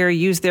come here,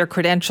 use their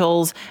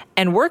credentials,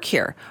 and work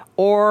here,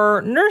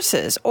 or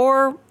nurses,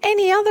 or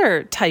any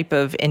other type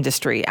of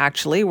industry,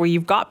 actually, where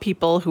you've got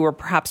people who are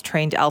perhaps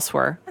trained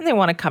elsewhere and they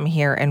want to come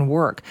here and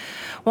work.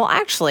 Well,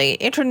 actually,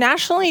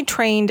 internationally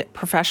trained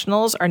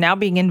professionals are now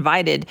being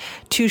invited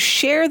to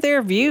share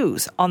their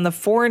views on the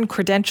foreign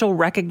credential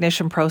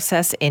recognition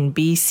process in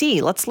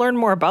BC. Let's learn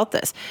more about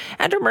this.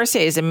 Andrew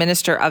Mercier is a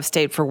Minister of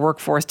State for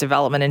Workforce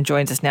Development and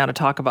joins us now to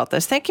talk about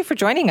this. Thank you for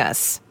joining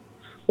us.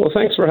 Well,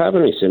 thanks for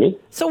having me, Simi.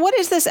 So what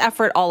is this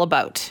effort all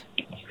about?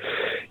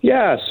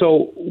 Yeah,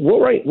 so what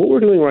we're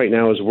doing right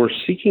now is we're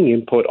seeking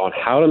input on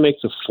how to make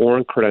the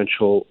foreign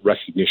credential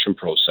recognition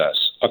process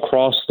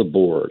across the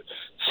board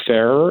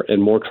fairer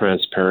and more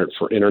transparent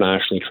for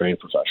internationally trained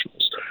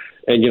professionals.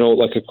 And,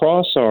 like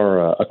across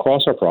our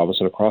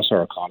province and across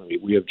our economy,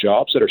 we have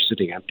jobs that are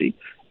sitting empty,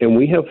 and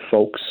we have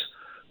folks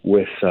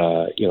with,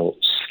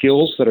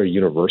 skills that are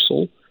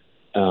universal,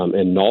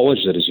 and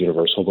knowledge that is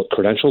universal, but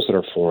credentials that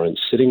are foreign,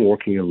 sitting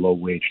working in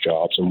low-wage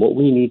jobs. And what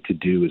we need to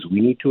do is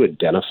we need to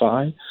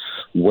identify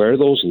where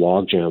those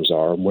log jams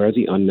are, where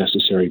the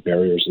unnecessary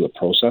barriers in the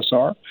process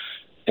are,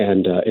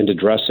 and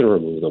address and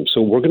remove them.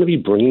 So we're going to be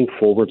bringing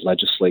forward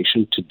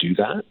legislation to do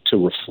that, to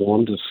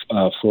reform the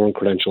foreign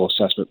credential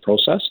assessment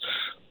process.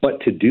 But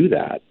to do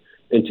that,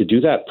 and to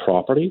do that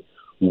properly,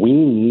 we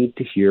need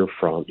to hear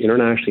from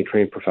internationally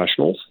trained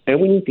professionals, and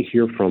we need to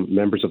hear from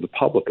members of the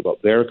public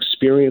about their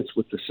experience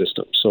with the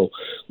system. So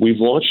we've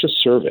launched a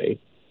survey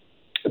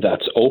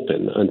that's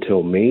open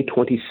until May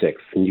 26th,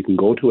 and you can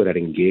go to it at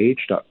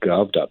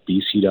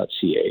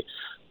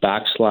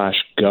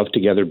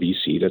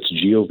engage.gov.bc.ca/GovTogetherBC. That's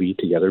GOV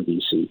Together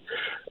BC.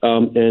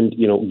 And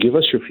give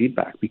us your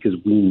feedback, because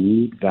we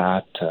need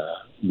that.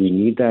 We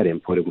need that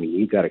input and we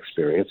need that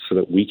experience so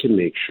that we can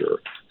make sure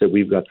that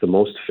we've got the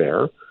most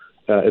fair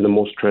and the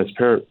most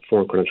transparent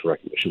foreign credential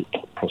recognition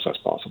process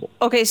possible.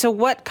 Okay, so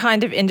what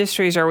kind of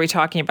industries are we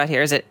talking about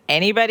here? Is it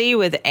anybody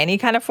with any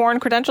kind of foreign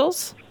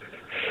credentials?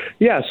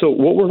 Yeah, so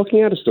what we're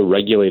looking at is the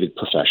regulated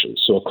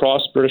professions. So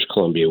across British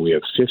Columbia, we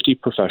have 50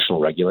 professional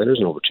regulators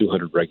and over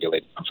 200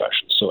 regulated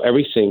professions. So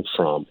everything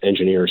from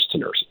engineers to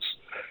nurses.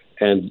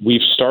 And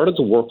we've started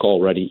the work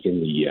already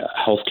in the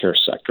healthcare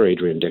sector.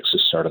 Adrian Dix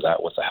has started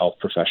that with the Health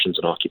Professions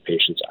and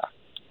Occupations Act.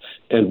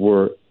 And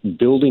we're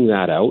building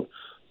that out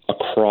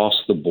across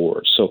the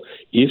board. So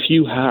if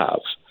you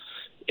have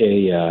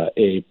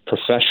a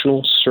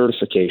professional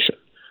certification,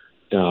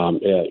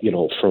 from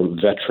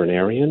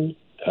veterinarian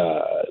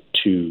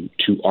to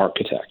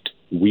architect,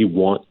 we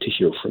want to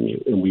hear from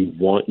you and we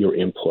want your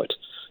input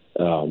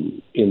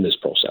in this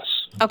process.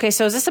 Okay,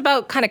 so is this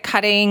about kind of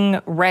cutting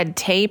red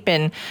tape?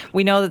 And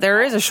we know that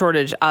there is a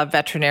shortage of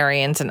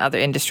veterinarians and other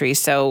industries.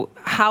 So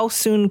how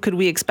soon could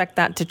we expect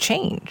that to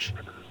change?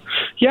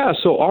 Yeah,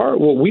 so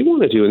what we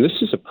want to do, and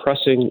this is a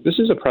pressing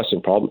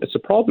problem. It's a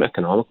problem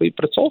economically,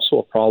 but it's also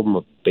a problem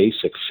of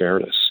basic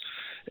fairness.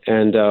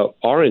 And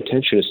our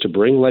intention is to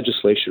bring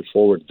legislation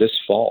forward this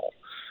fall.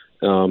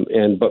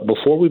 But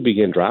before we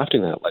begin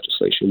drafting that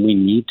legislation, we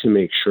need to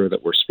make sure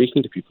that we're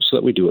speaking to people so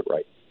that we do it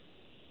right.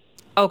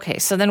 Okay,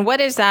 so then what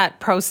is that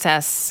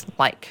process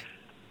like?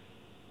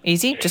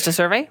 Easy? Just a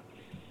survey?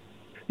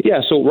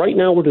 Yeah, so right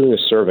now we're doing a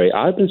survey.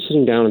 I've been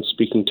sitting down and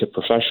speaking to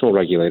professional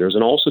regulators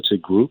and also to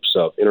groups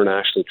of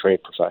internationally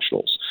trained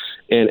professionals.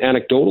 And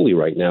anecdotally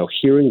right now,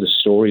 hearing the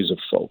stories of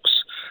folks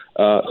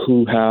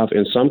who have,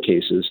 in some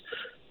cases,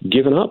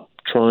 given up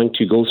trying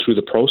to go through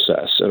the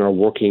process and are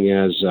working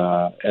as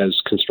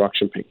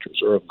construction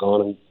painters or have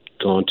gone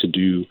to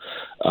do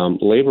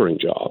laboring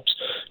jobs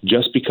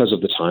just because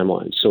of the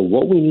timeline. So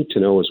what we need to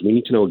know is we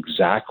need to know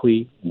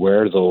exactly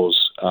where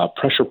those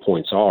pressure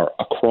points are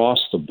across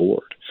the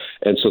board.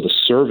 And so the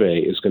survey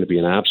is going to be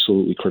an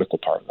absolutely critical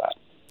part of that.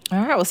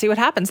 All right, we'll see what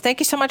happens. Thank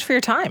you so much for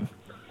your time.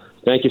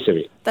 Thank you,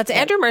 Sylvie. That's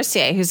Andrew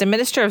Mercier, who's the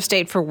Minister of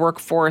State for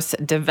Workforce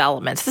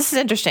Development. This is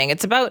interesting.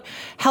 It's about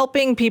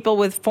helping people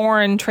with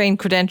foreign trained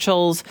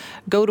credentials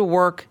go to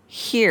work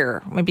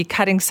here, maybe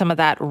cutting some of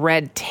that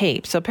red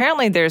tape. So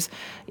apparently there's,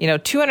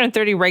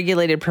 230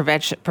 regulated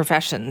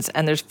professions,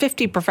 and there's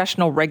 50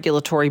 professional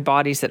regulatory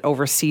bodies that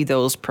oversee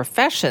those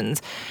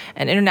professions.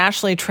 And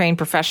internationally trained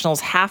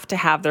professionals have to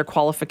have their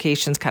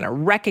qualifications kind of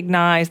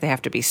recognized. They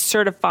have to be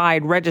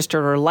certified,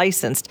 registered, or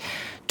licensed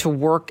to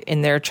work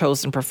in their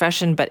chosen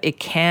profession, but it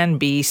can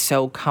be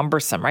so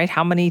cumbersome, right?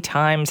 How many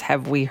times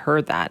have we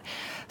heard that?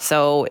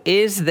 So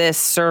is this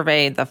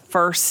survey the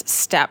first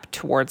step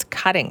towards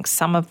cutting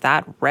some of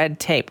that red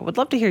tape? I would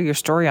love to hear your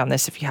story on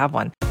this if you have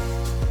one.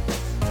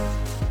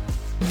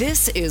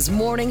 This is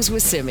Mornings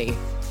with Simi.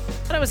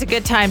 It was a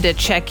good time to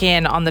check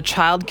in on the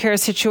childcare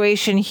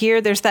situation here.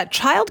 There's that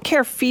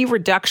childcare fee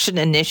reduction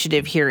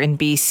initiative here in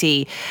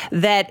BC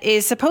that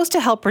is supposed to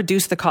help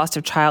reduce the cost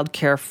of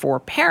childcare for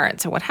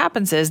parents. And what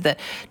happens is that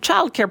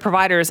childcare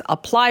providers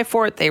apply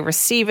for it, they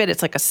receive it.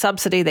 It's like a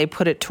subsidy. They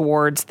put it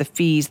towards the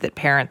fees that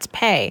parents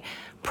pay.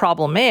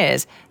 Problem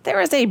is, there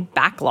is a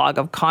backlog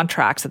of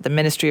contracts at the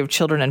Ministry of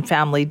Children and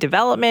Family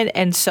Development,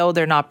 and so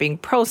they're not being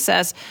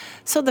processed,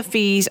 so the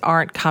fees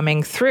aren't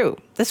coming through.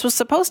 This was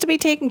supposed to be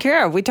taken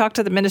care of. We talked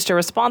to the minister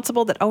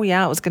responsible that, it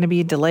was going to be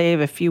a delay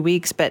of a few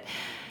weeks, but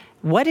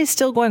What is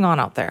still going on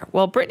out there?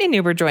 Well, Brittany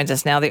Newber joins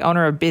us now, the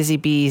owner of Busy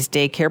Bees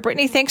Daycare.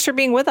 Brittany, thanks for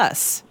being with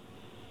us.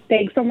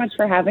 Thanks so much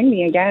for having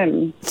me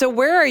again. So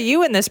where are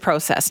you in this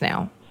process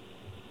now?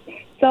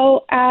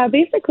 So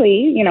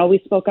basically,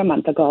 we spoke a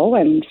month ago,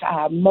 and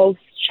most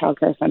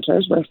childcare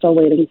centers were still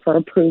waiting for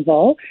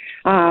approval.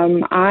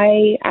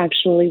 I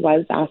actually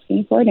was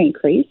asking for an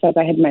increase, as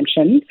I had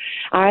mentioned.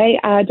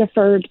 I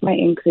deferred my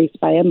increase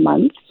by a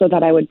month so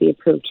that I would be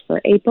approved for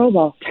April,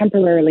 well,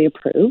 temporarily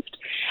approved,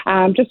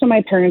 just so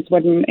my parents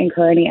wouldn't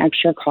incur any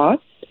extra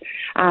costs.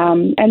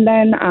 And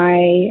then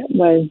I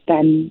was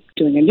then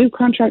doing a new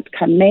contract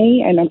come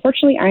May, and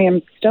unfortunately, I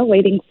am still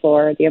waiting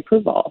for the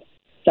approval.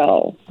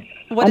 So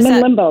I'm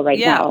in limbo right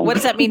now. What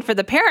does that mean for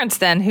the parents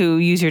then who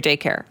use your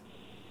daycare?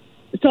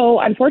 So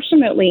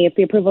unfortunately, if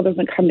the approval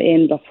doesn't come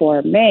in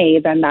before May,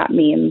 then that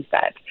means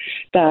that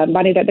the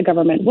money that the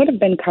government would have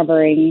been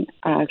covering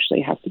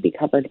actually has to be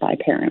covered by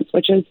parents,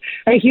 which is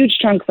a huge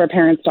chunk for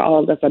parents to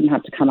all of a sudden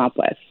have to come up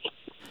with.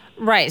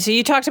 Right. So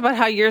you talked about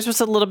how yours was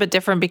a little bit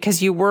different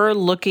because you were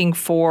looking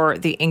for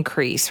the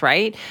increase,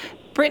 right?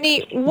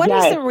 Brittany, what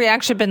has the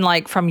reaction been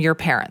like from your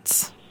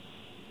parents?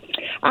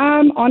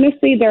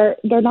 Honestly, they're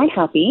not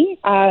happy.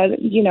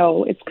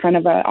 It's kind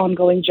of an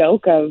ongoing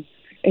joke of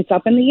it's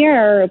up in the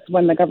air. It's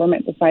when the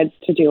government decides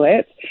to do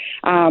it.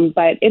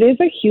 But it is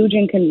a huge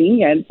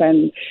inconvenience,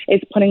 and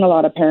it's putting a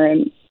lot of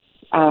parents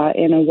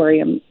in a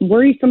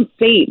worrisome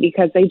state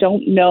because they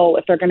don't know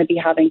if they're going to be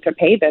having to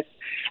pay this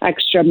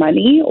extra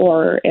money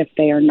or if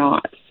they are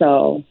not.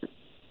 So,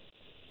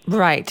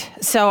 right.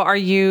 So are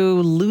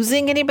you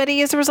losing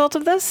anybody as a result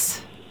of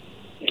this?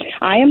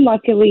 I am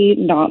luckily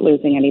not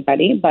losing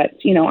anybody, but,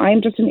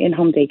 I'm just an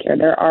in-home daycare.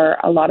 There are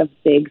a lot of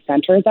big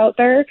centers out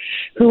there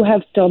who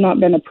have still not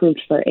been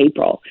approved for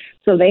April.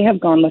 So they have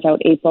gone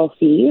without April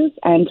fees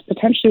and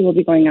potentially will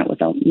be going out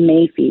without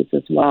May fees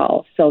as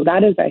well. So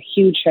that is a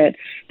huge hit.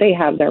 They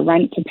have their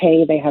rent to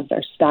pay. They have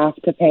their staff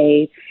to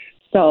pay.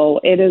 So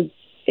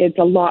it's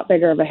a lot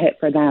bigger of a hit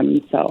for them.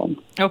 So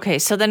okay.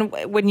 So then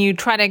when you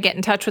try to get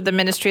in touch with the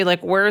ministry,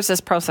 where is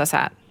this process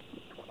at?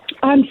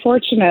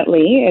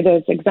 Unfortunately, it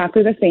is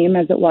exactly the same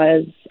as it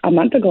was a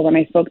month ago when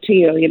I spoke to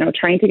you.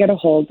 Trying to get a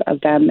hold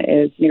of them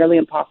is nearly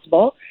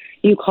impossible.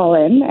 You call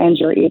in and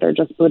you're either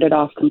just booted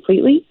off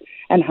completely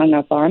and hung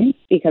up on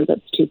because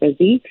it's too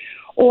busy,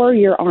 or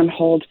you're on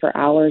hold for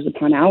hours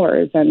upon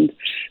hours. And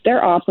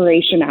their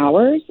operation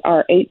hours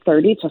are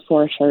 8:30 to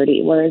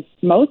 4:30, whereas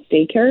most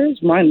daycares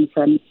run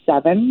from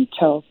 7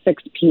 till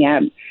 6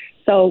 p.m.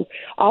 So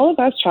all of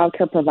us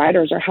childcare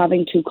providers are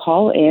having to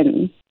call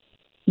in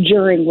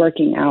during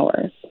working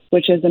hours,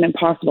 which is an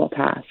impossible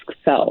task.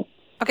 So,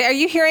 okay, are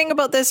you hearing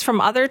about this from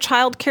other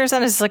child care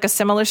centers? Is this like a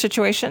similar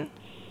situation?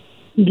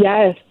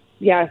 Yes,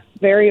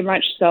 very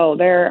much so.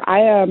 I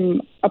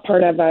am a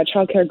part of a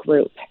childcare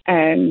group,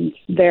 and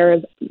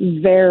there's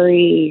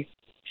very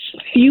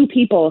few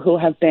people who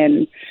have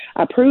been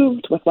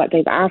approved with what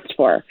they've asked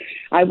for.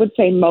 I would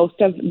say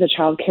most of the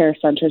child care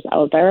centers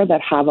out there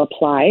that have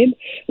applied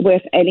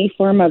with any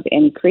form of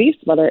increase,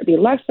 whether it be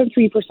less than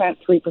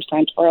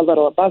 3%, or a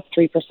little above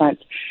 3%,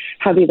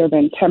 have either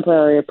been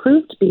temporarily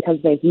approved because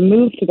they've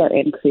moved to their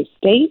increased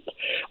date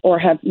or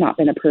have not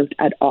been approved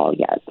at all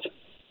yet.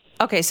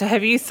 Okay, so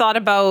have you thought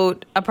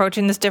about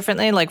approaching this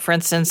differently? Like, for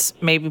instance,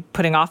 maybe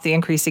putting off the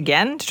increase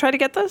again to try to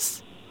get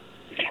this?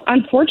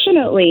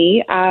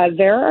 Unfortunately,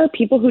 there are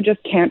people who just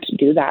can't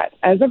do that.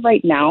 As of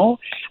right now,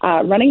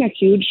 running a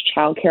huge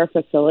childcare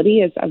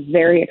facility is a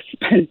very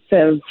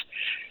expensive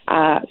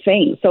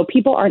thing. So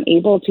people aren't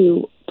able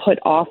to put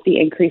off the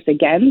increase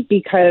again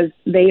because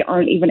they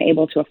aren't even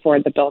able to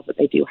afford the bills that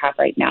they do have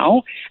right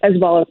now, as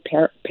well as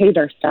pay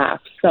their staff.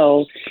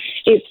 So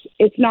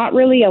it's not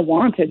really a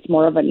want, it's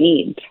more of a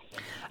need.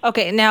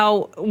 Okay,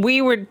 now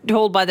we were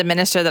told by the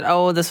minister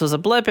that, this was a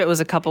blip. It was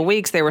a couple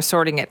weeks. They were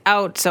sorting it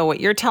out. So what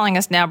you're telling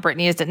us now,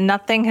 Brittany, is that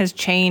nothing has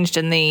changed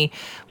in the,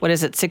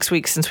 6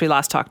 weeks since we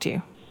last talked to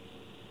you?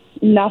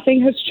 Nothing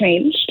has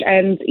changed.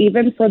 And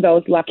even for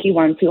those lucky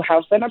ones who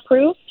have been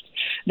approved,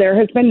 there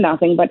has been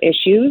nothing but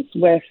issues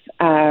with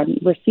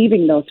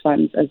receiving those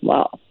funds as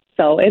well.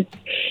 So it's,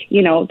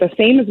 the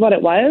same as what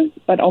it was,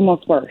 but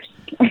almost worse.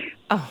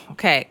 Oh,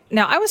 okay.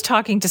 Now, I was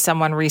talking to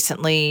someone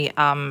recently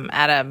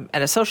at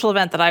a social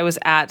event that I was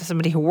at,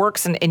 somebody who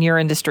works in your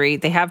industry.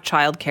 They have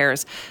childcare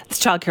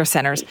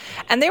centers,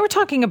 and they were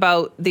talking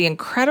about the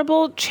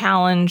incredible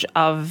challenge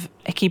of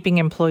keeping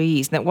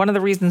employees. That one of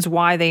the reasons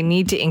why they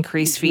need to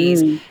increase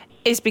fees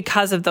is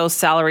because of those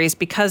salaries,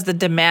 because the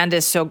demand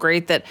is so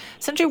great that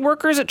essentially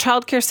workers at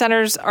childcare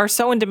centers are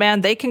so in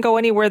demand, they can go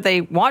anywhere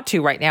they want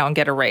to right now and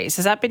get a raise.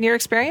 Has that been your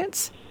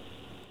experience?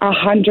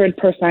 100%.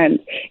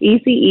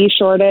 ECE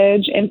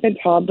shortage, infant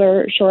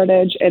toddler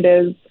shortage. It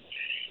is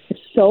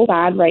so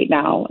bad right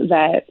now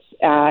that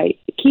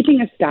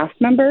keeping a staff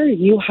member,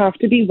 you have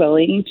to be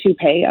willing to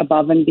pay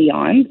above and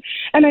beyond.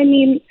 And I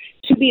mean,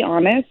 to be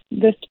honest,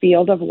 this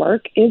field of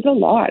work is a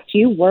lot.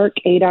 You work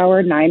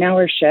 8-hour,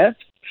 9-hour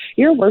shifts.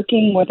 You're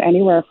working with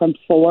anywhere from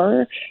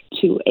 4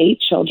 to 8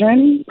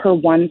 children per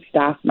one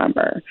staff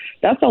member.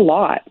 That's a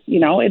lot.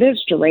 It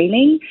is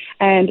draining,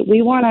 and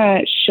we want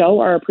to show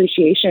our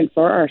appreciation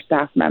for our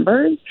staff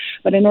members.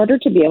 But in order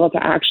to be able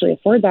to actually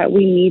afford that,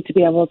 we need to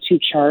be able to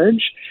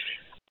charge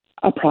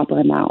a proper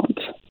amount.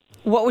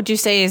 What would you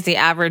say is the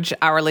average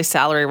hourly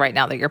salary right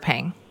now that you're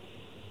paying?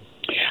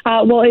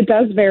 Well, it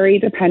does vary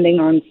depending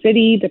on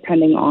city,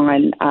 depending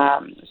on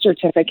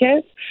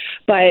certificates.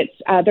 But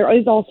there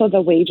is also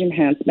the wage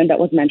enhancement that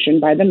was mentioned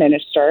by the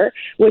minister,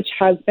 which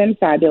has been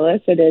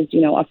fabulous. It is,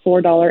 a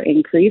 $4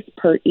 increase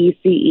per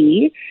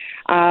ECE.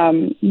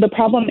 The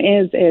problem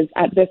is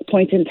at this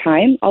point in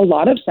time, a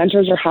lot of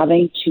centers are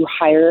having to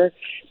hire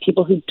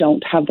people who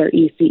don't have their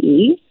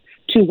ECE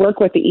to work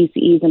with the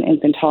ECEs and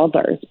infant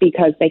toddlers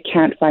because they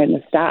can't find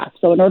the staff.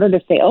 So in order to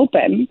stay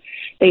open,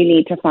 they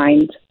need to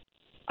find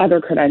other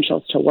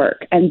credentials to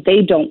work, and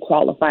they don't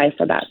qualify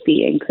for that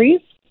fee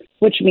increase,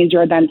 which means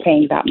you're then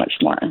paying that much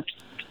more.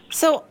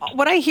 So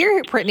what I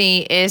hear,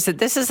 Brittany, is that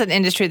this is an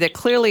industry that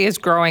clearly is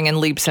growing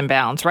in leaps and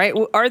bounds, right?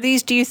 Are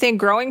these, do you think,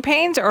 growing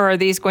pains, or are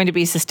these going to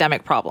be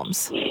systemic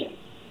problems?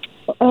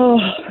 Oh,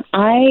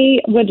 I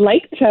would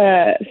like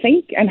to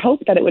think and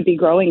hope that it would be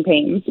growing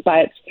pains,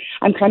 but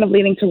I'm kind of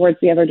leaning towards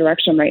the other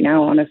direction right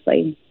now,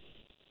 honestly.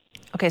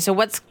 Okay, so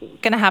what's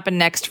going to happen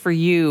next for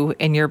you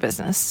in your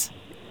business?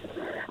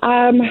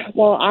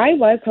 Well, I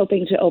was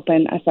hoping to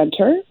open a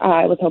center.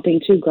 I was hoping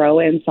to grow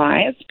in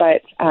size,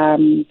 but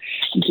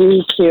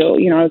due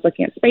to, I was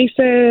looking at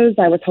spaces,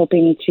 I was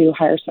hoping to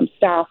hire some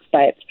staff,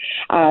 but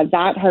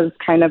that has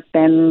kind of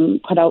been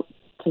put out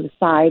to the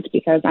side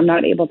because I'm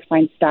not able to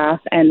find staff.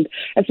 And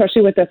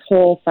especially with this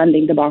whole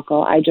funding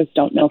debacle, I just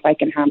don't know if I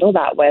can handle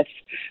that with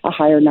a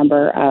higher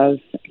number of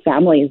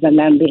families and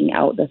them being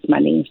out this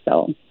money.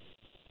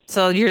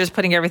 So you're just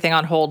putting everything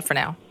on hold for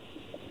now?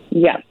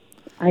 Yeah.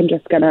 I'm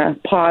just going to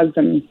pause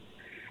and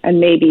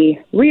maybe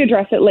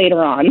readdress it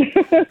later on.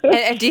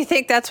 And do you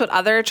think that's what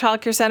other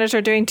childcare centers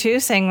are doing too,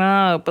 saying,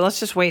 oh, but let's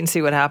just wait and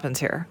see what happens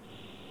here?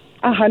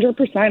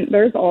 100%.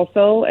 There's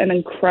also an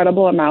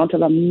incredible amount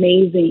of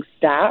amazing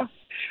staff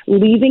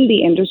leaving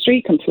the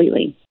industry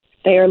completely.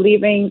 They are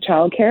leaving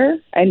childcare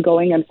and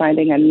going and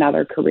finding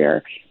another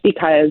career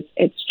because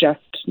it's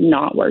just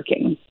not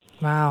working.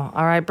 Wow.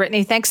 All right,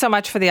 Brittany, thanks so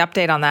much for the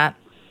update on that.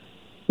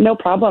 No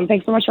problem.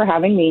 Thanks so much for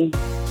having me.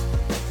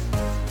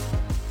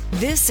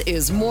 This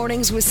is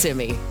Mornings with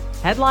Simi.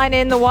 Headline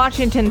in the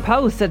Washington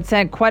Post that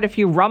sent quite a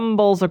few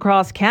rumbles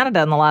across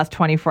Canada in the last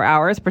 24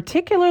 hours,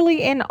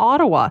 particularly in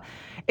Ottawa.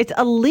 It's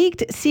a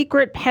leaked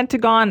secret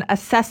Pentagon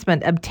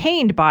assessment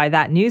obtained by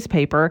that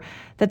newspaper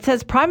that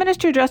says Prime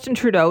Minister Justin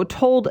Trudeau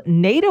told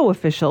NATO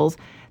officials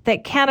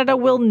that Canada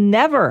will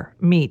never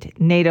meet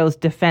NATO's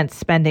defense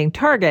spending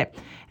target,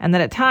 and that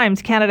at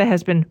times Canada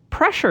has been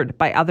pressured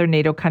by other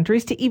NATO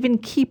countries to even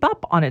keep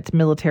up on its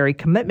military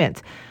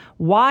commitments.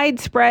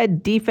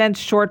 Widespread defense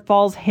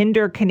shortfalls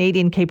hinder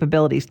Canadian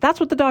capabilities. That's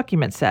what the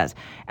document says,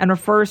 and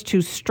refers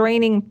to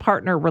straining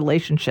partner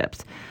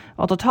relationships.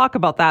 Well, to talk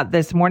about that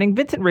this morning,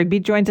 Vincent Rigby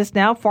joins us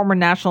now, former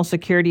National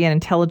Security and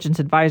Intelligence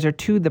Advisor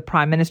to the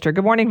Prime Minister.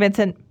 Good morning,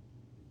 Vincent.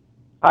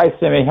 Hi,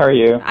 Simi. How are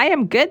you? I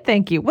am good,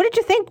 thank you. What did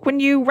you think when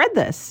you read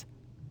this?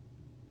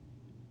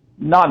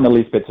 Not in the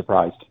least bit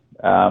surprised.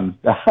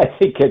 I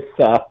think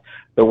it's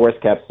the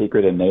worst-kept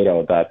secret in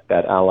NATO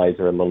that allies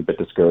are a little bit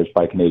discouraged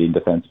by Canadian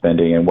defense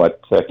spending and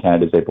what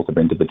Canada is able to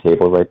bring to the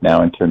table right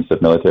now in terms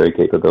of military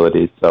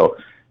capabilities. So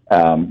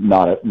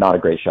not a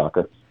great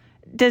shocker.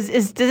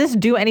 Does this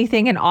do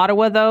anything in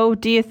Ottawa, though,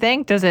 do you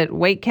think? Does it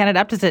wake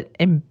Canada up? Does it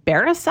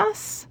embarrass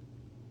us?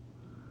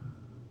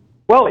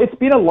 Well, it's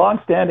been a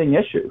long-standing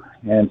issue.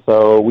 And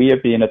so we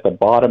have been at the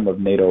bottom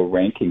of NATO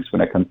rankings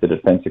when it comes to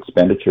defense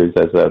expenditures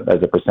as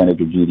a percentage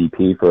of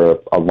GDP for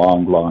a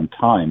long, long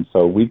time.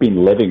 So we've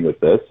been living with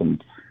this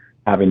and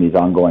having these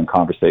ongoing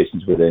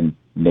conversations within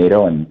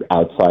NATO and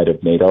outside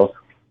of NATO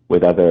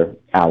with other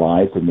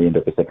allies in the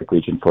Indo-Pacific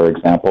region, for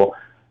example.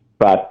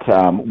 But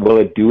will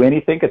it do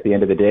anything at the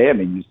end of the day? I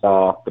mean, you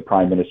saw the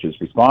Prime Minister's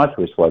response,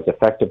 which was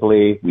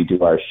effectively, we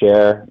do our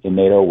share in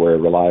NATO. We're a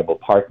reliable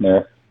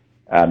partner.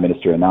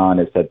 Minister Anand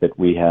has said that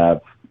we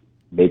have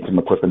made some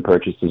equipment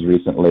purchases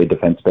recently.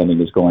 Defense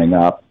spending is going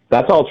up.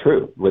 That's all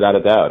true, without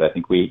a doubt. I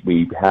think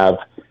we have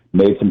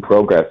made some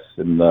progress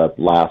in the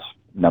last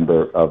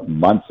number of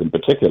months in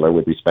particular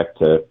with respect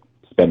to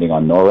spending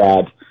on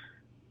NORAD,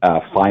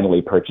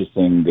 finally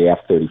purchasing the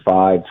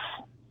F-35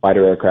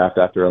 fighter aircraft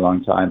after a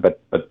long time.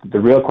 But the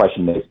real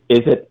question is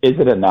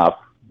it enough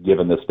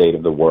given the state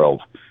of the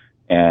world?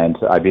 And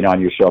I've been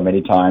on your show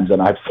many times,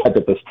 and I've said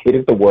that the state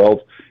of the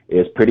world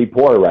is pretty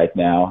poor right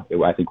now.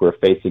 I think we're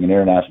facing an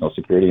international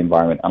security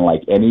environment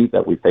unlike any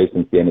that we've faced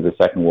since the end of the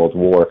Second World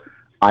War.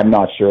 I'm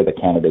not sure that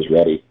Canada is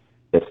ready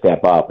to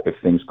step up if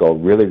things go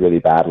really, really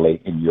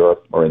badly in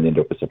Europe or in the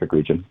Indo-Pacific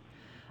region.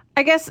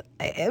 I guess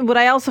what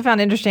I also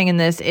found interesting in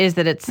this is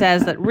that it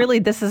says that really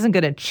this isn't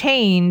going to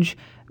change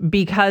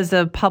because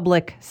of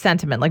public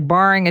sentiment, like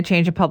barring a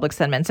change of public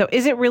sentiment. So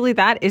is it really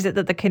that? Is it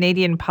that the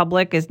Canadian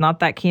public is not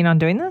that keen on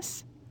doing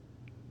this?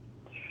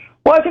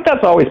 Well, I think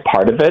that's always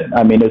part of it.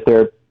 I mean, is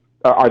there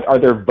Are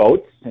there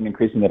votes in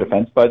increasing the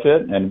defense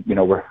budget? And we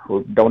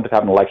don't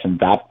have an election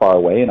that far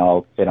away in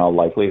all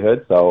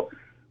likelihood. So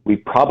we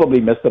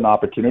probably missed an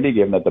opportunity,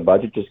 given that the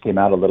budget just came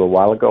out a little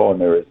while ago and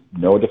there is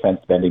no defense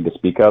spending to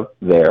speak of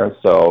there.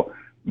 So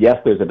yes,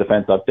 there's a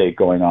defense update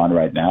going on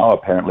right now.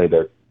 Apparently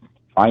they're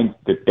trying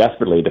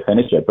desperately to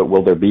finish it, but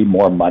will there be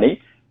more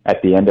money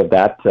at the end of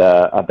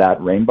that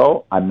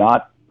rainbow? I'm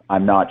not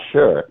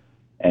sure.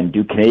 And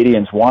do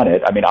Canadians want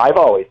it? I mean, I've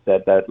always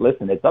said that,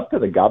 listen, it's up to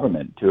the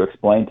government to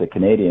explain to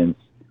Canadians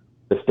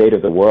the state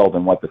of the world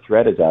and what the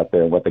threat is out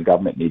there and what the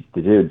government needs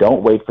to do.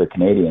 Don't wait for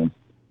Canadians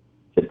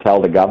to tell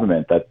the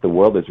government that the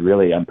world is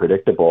really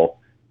unpredictable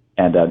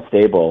and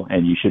unstable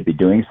and you should be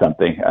doing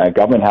something.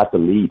 Government has to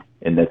lead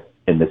in this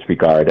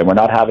regard, and we're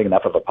not having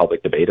enough of a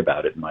public debate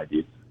about it, in my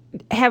view.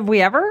 Have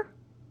we ever?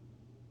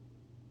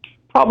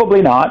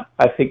 Probably not.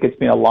 I think it's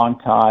been a long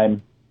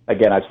time.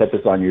 Again, I've said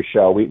this on your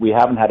show. We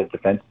haven't had a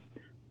defense.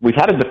 We've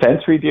had a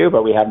defense review,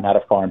 but we haven't had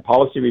a foreign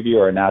policy review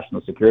or a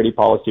national security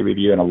policy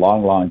review in a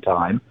long, long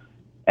time.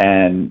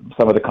 And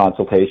some of the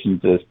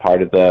consultations as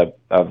part of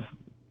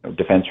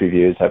defense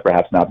reviews have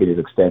perhaps not been as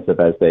extensive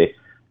as they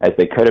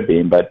could have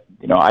been. But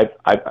I've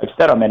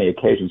said on many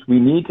occasions we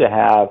need to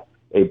have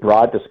a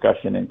broad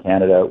discussion in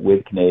Canada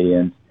with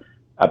Canadians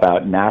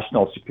about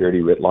national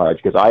security writ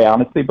large, because I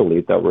honestly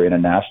believe that we're in a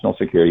national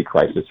security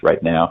crisis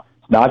right now.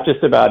 It's not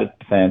just about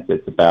defense,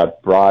 it's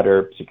about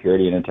broader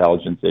security and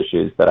intelligence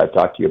issues that I've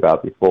talked to you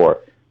about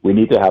before. We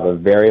need to have a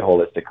very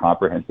holistic,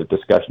 comprehensive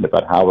discussion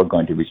about how we're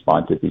going to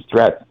respond to these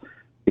threats.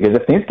 Because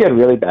if things get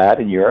really bad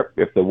in Europe,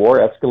 if the war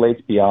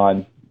escalates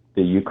beyond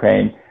the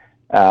Ukraine,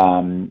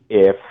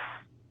 if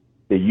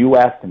the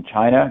U.S. and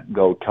China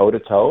go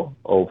toe-to-toe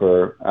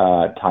over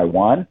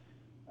Taiwan,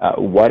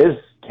 what is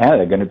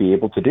Canada going to be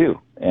able to do?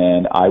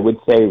 And I would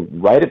say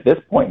right at this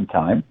point in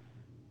time,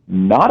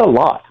 not a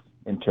lot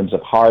in terms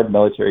of hard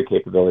military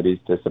capabilities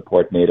to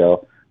support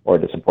NATO or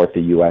to support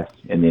the U.S.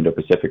 in the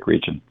Indo-Pacific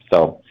region.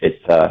 So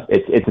it's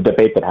a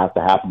debate that has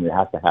to happen. It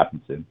has to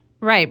happen soon.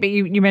 Right, but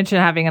you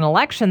mentioned having an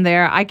election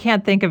there. I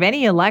can't think of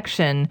any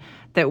election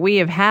that we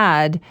have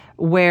had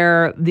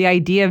where the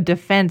idea of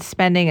defense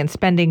spending and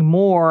spending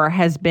more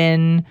has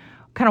been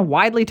kind of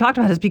widely talked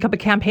about, has become a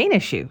campaign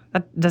issue.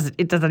 Does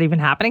that even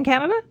happen in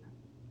Canada?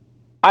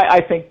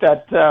 I think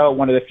that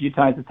one of the few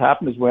times it's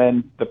happened is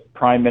when the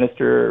Prime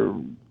Minister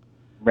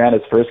ran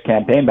his first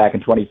campaign back in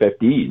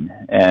 2015,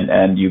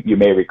 and you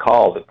may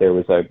recall that there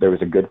was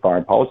a good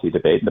foreign policy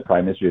debate, and the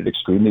Prime Minister did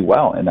extremely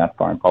well in that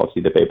foreign policy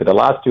debate. But the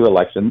last two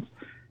elections,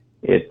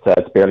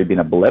 it's barely been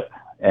a blip,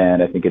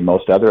 and I think in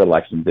most other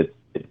elections,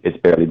 it's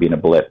barely been a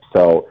blip.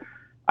 So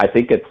I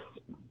think it's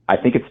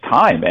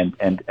time,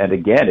 and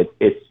again,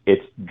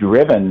 it's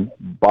driven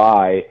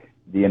by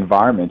the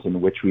environment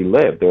in which we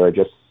live. There are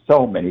just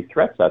so many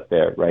threats out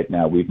there right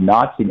now. We've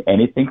not seen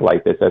anything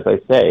like this, as I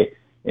say,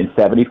 in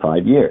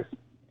 75 years.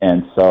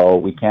 And so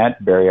we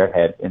can't bury our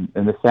head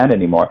in the sand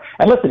anymore.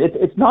 And listen,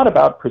 it's not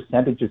about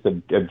percentages of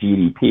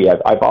GDP.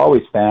 I've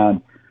always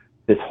found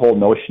this whole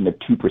notion of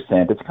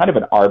 2%, it's kind of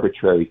an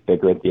arbitrary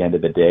figure at the end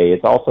of the day.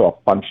 It's also a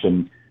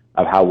function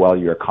of how well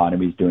your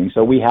economy is doing.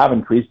 So we have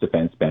increased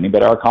defense spending,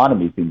 but our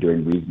economy has been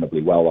doing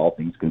reasonably well, all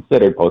things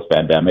considered,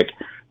 post-pandemic.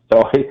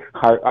 So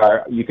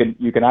you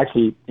can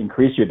actually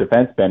increase your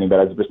defense spending, but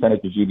as a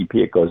percentage of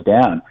GDP, it goes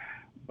down.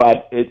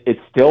 But it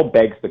still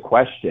begs the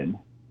question,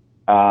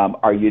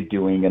 are you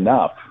doing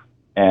enough?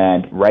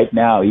 And right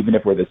now, even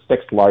if we're the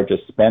sixth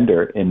largest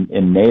spender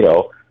in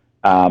NATO,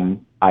 for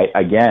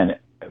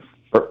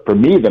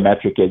me, the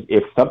metric is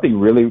if something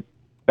really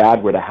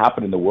bad were to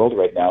happen in the world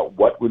right now,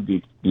 what would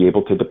we be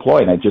able to deploy?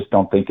 And I just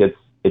don't think it's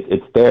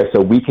there.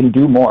 So we can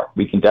do more.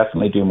 We can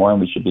definitely do more,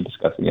 and we should be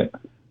discussing it.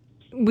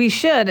 We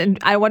should, and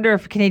I wonder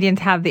if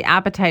Canadians have the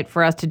appetite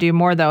for us to do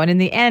more, though. And in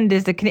the end,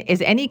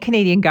 is any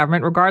Canadian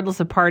government, regardless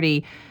of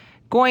party,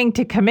 going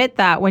to commit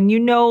that when you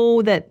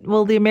know that,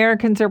 well, the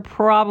Americans are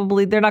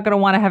they're not going to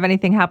want to have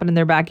anything happen in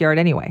their backyard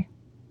anyway?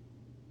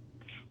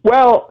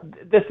 Well,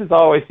 this is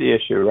always the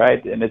issue,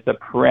 right? And it's a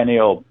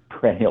perennial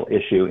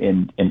issue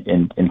in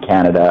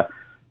Canada.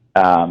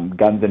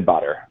 Guns and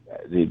butter,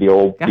 the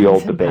old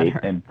debate,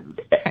 and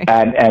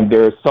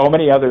there are so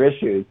many other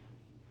issues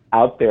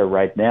out there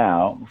right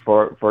now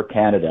for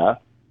Canada,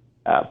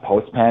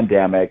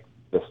 post-pandemic,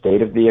 the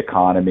state of the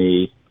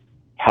economy,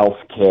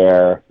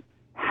 healthcare,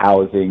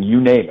 housing,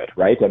 you name it,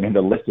 right? I mean,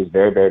 the list is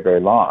very, very,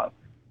 very long.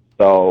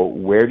 So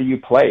where do you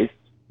place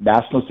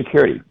national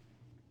security?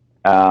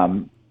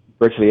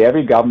 Virtually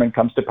every government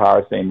comes to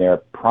power saying their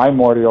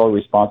primordial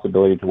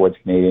responsibility towards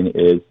Canadian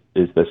is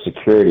the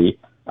security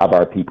of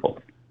our people.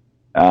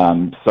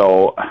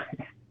 So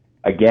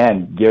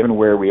again, given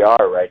where we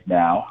are right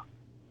now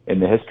in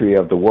the history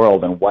of the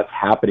world and what's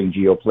happening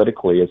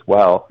geopolitically as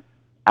well,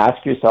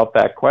 ask yourself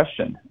that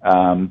question.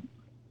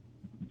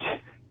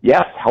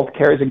 Yes,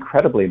 healthcare is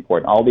incredibly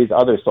important. All these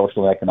other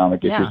social and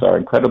economic issues are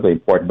incredibly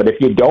important. But if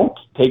you don't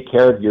take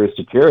care of your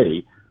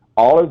security,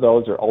 all of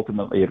those are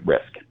ultimately at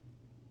risk.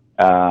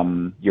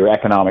 Your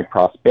economic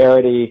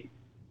prosperity,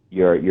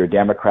 your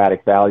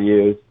democratic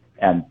values,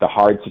 and the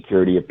hard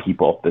security of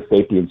people, the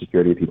safety and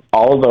security of people.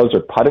 All of those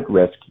are put at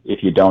risk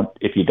if you don't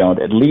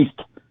at least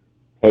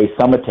pay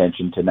some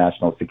attention to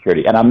national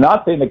security. And I'm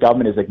not saying the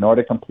government has ignored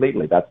it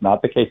completely. That's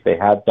not the case. They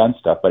have done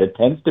stuff, but it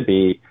tends to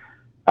be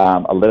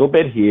a little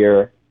bit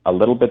here, a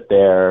little bit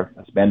there,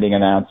 a spending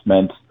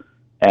announcement,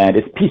 and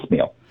it's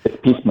piecemeal. It's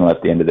piecemeal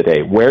at the end of the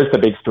day. Where's the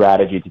big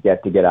strategy to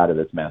get out of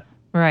this mess?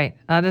 Right.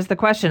 That is the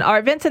question. All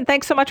right, Vincent,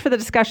 thanks so much for the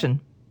discussion.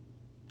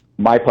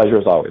 My pleasure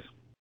as always.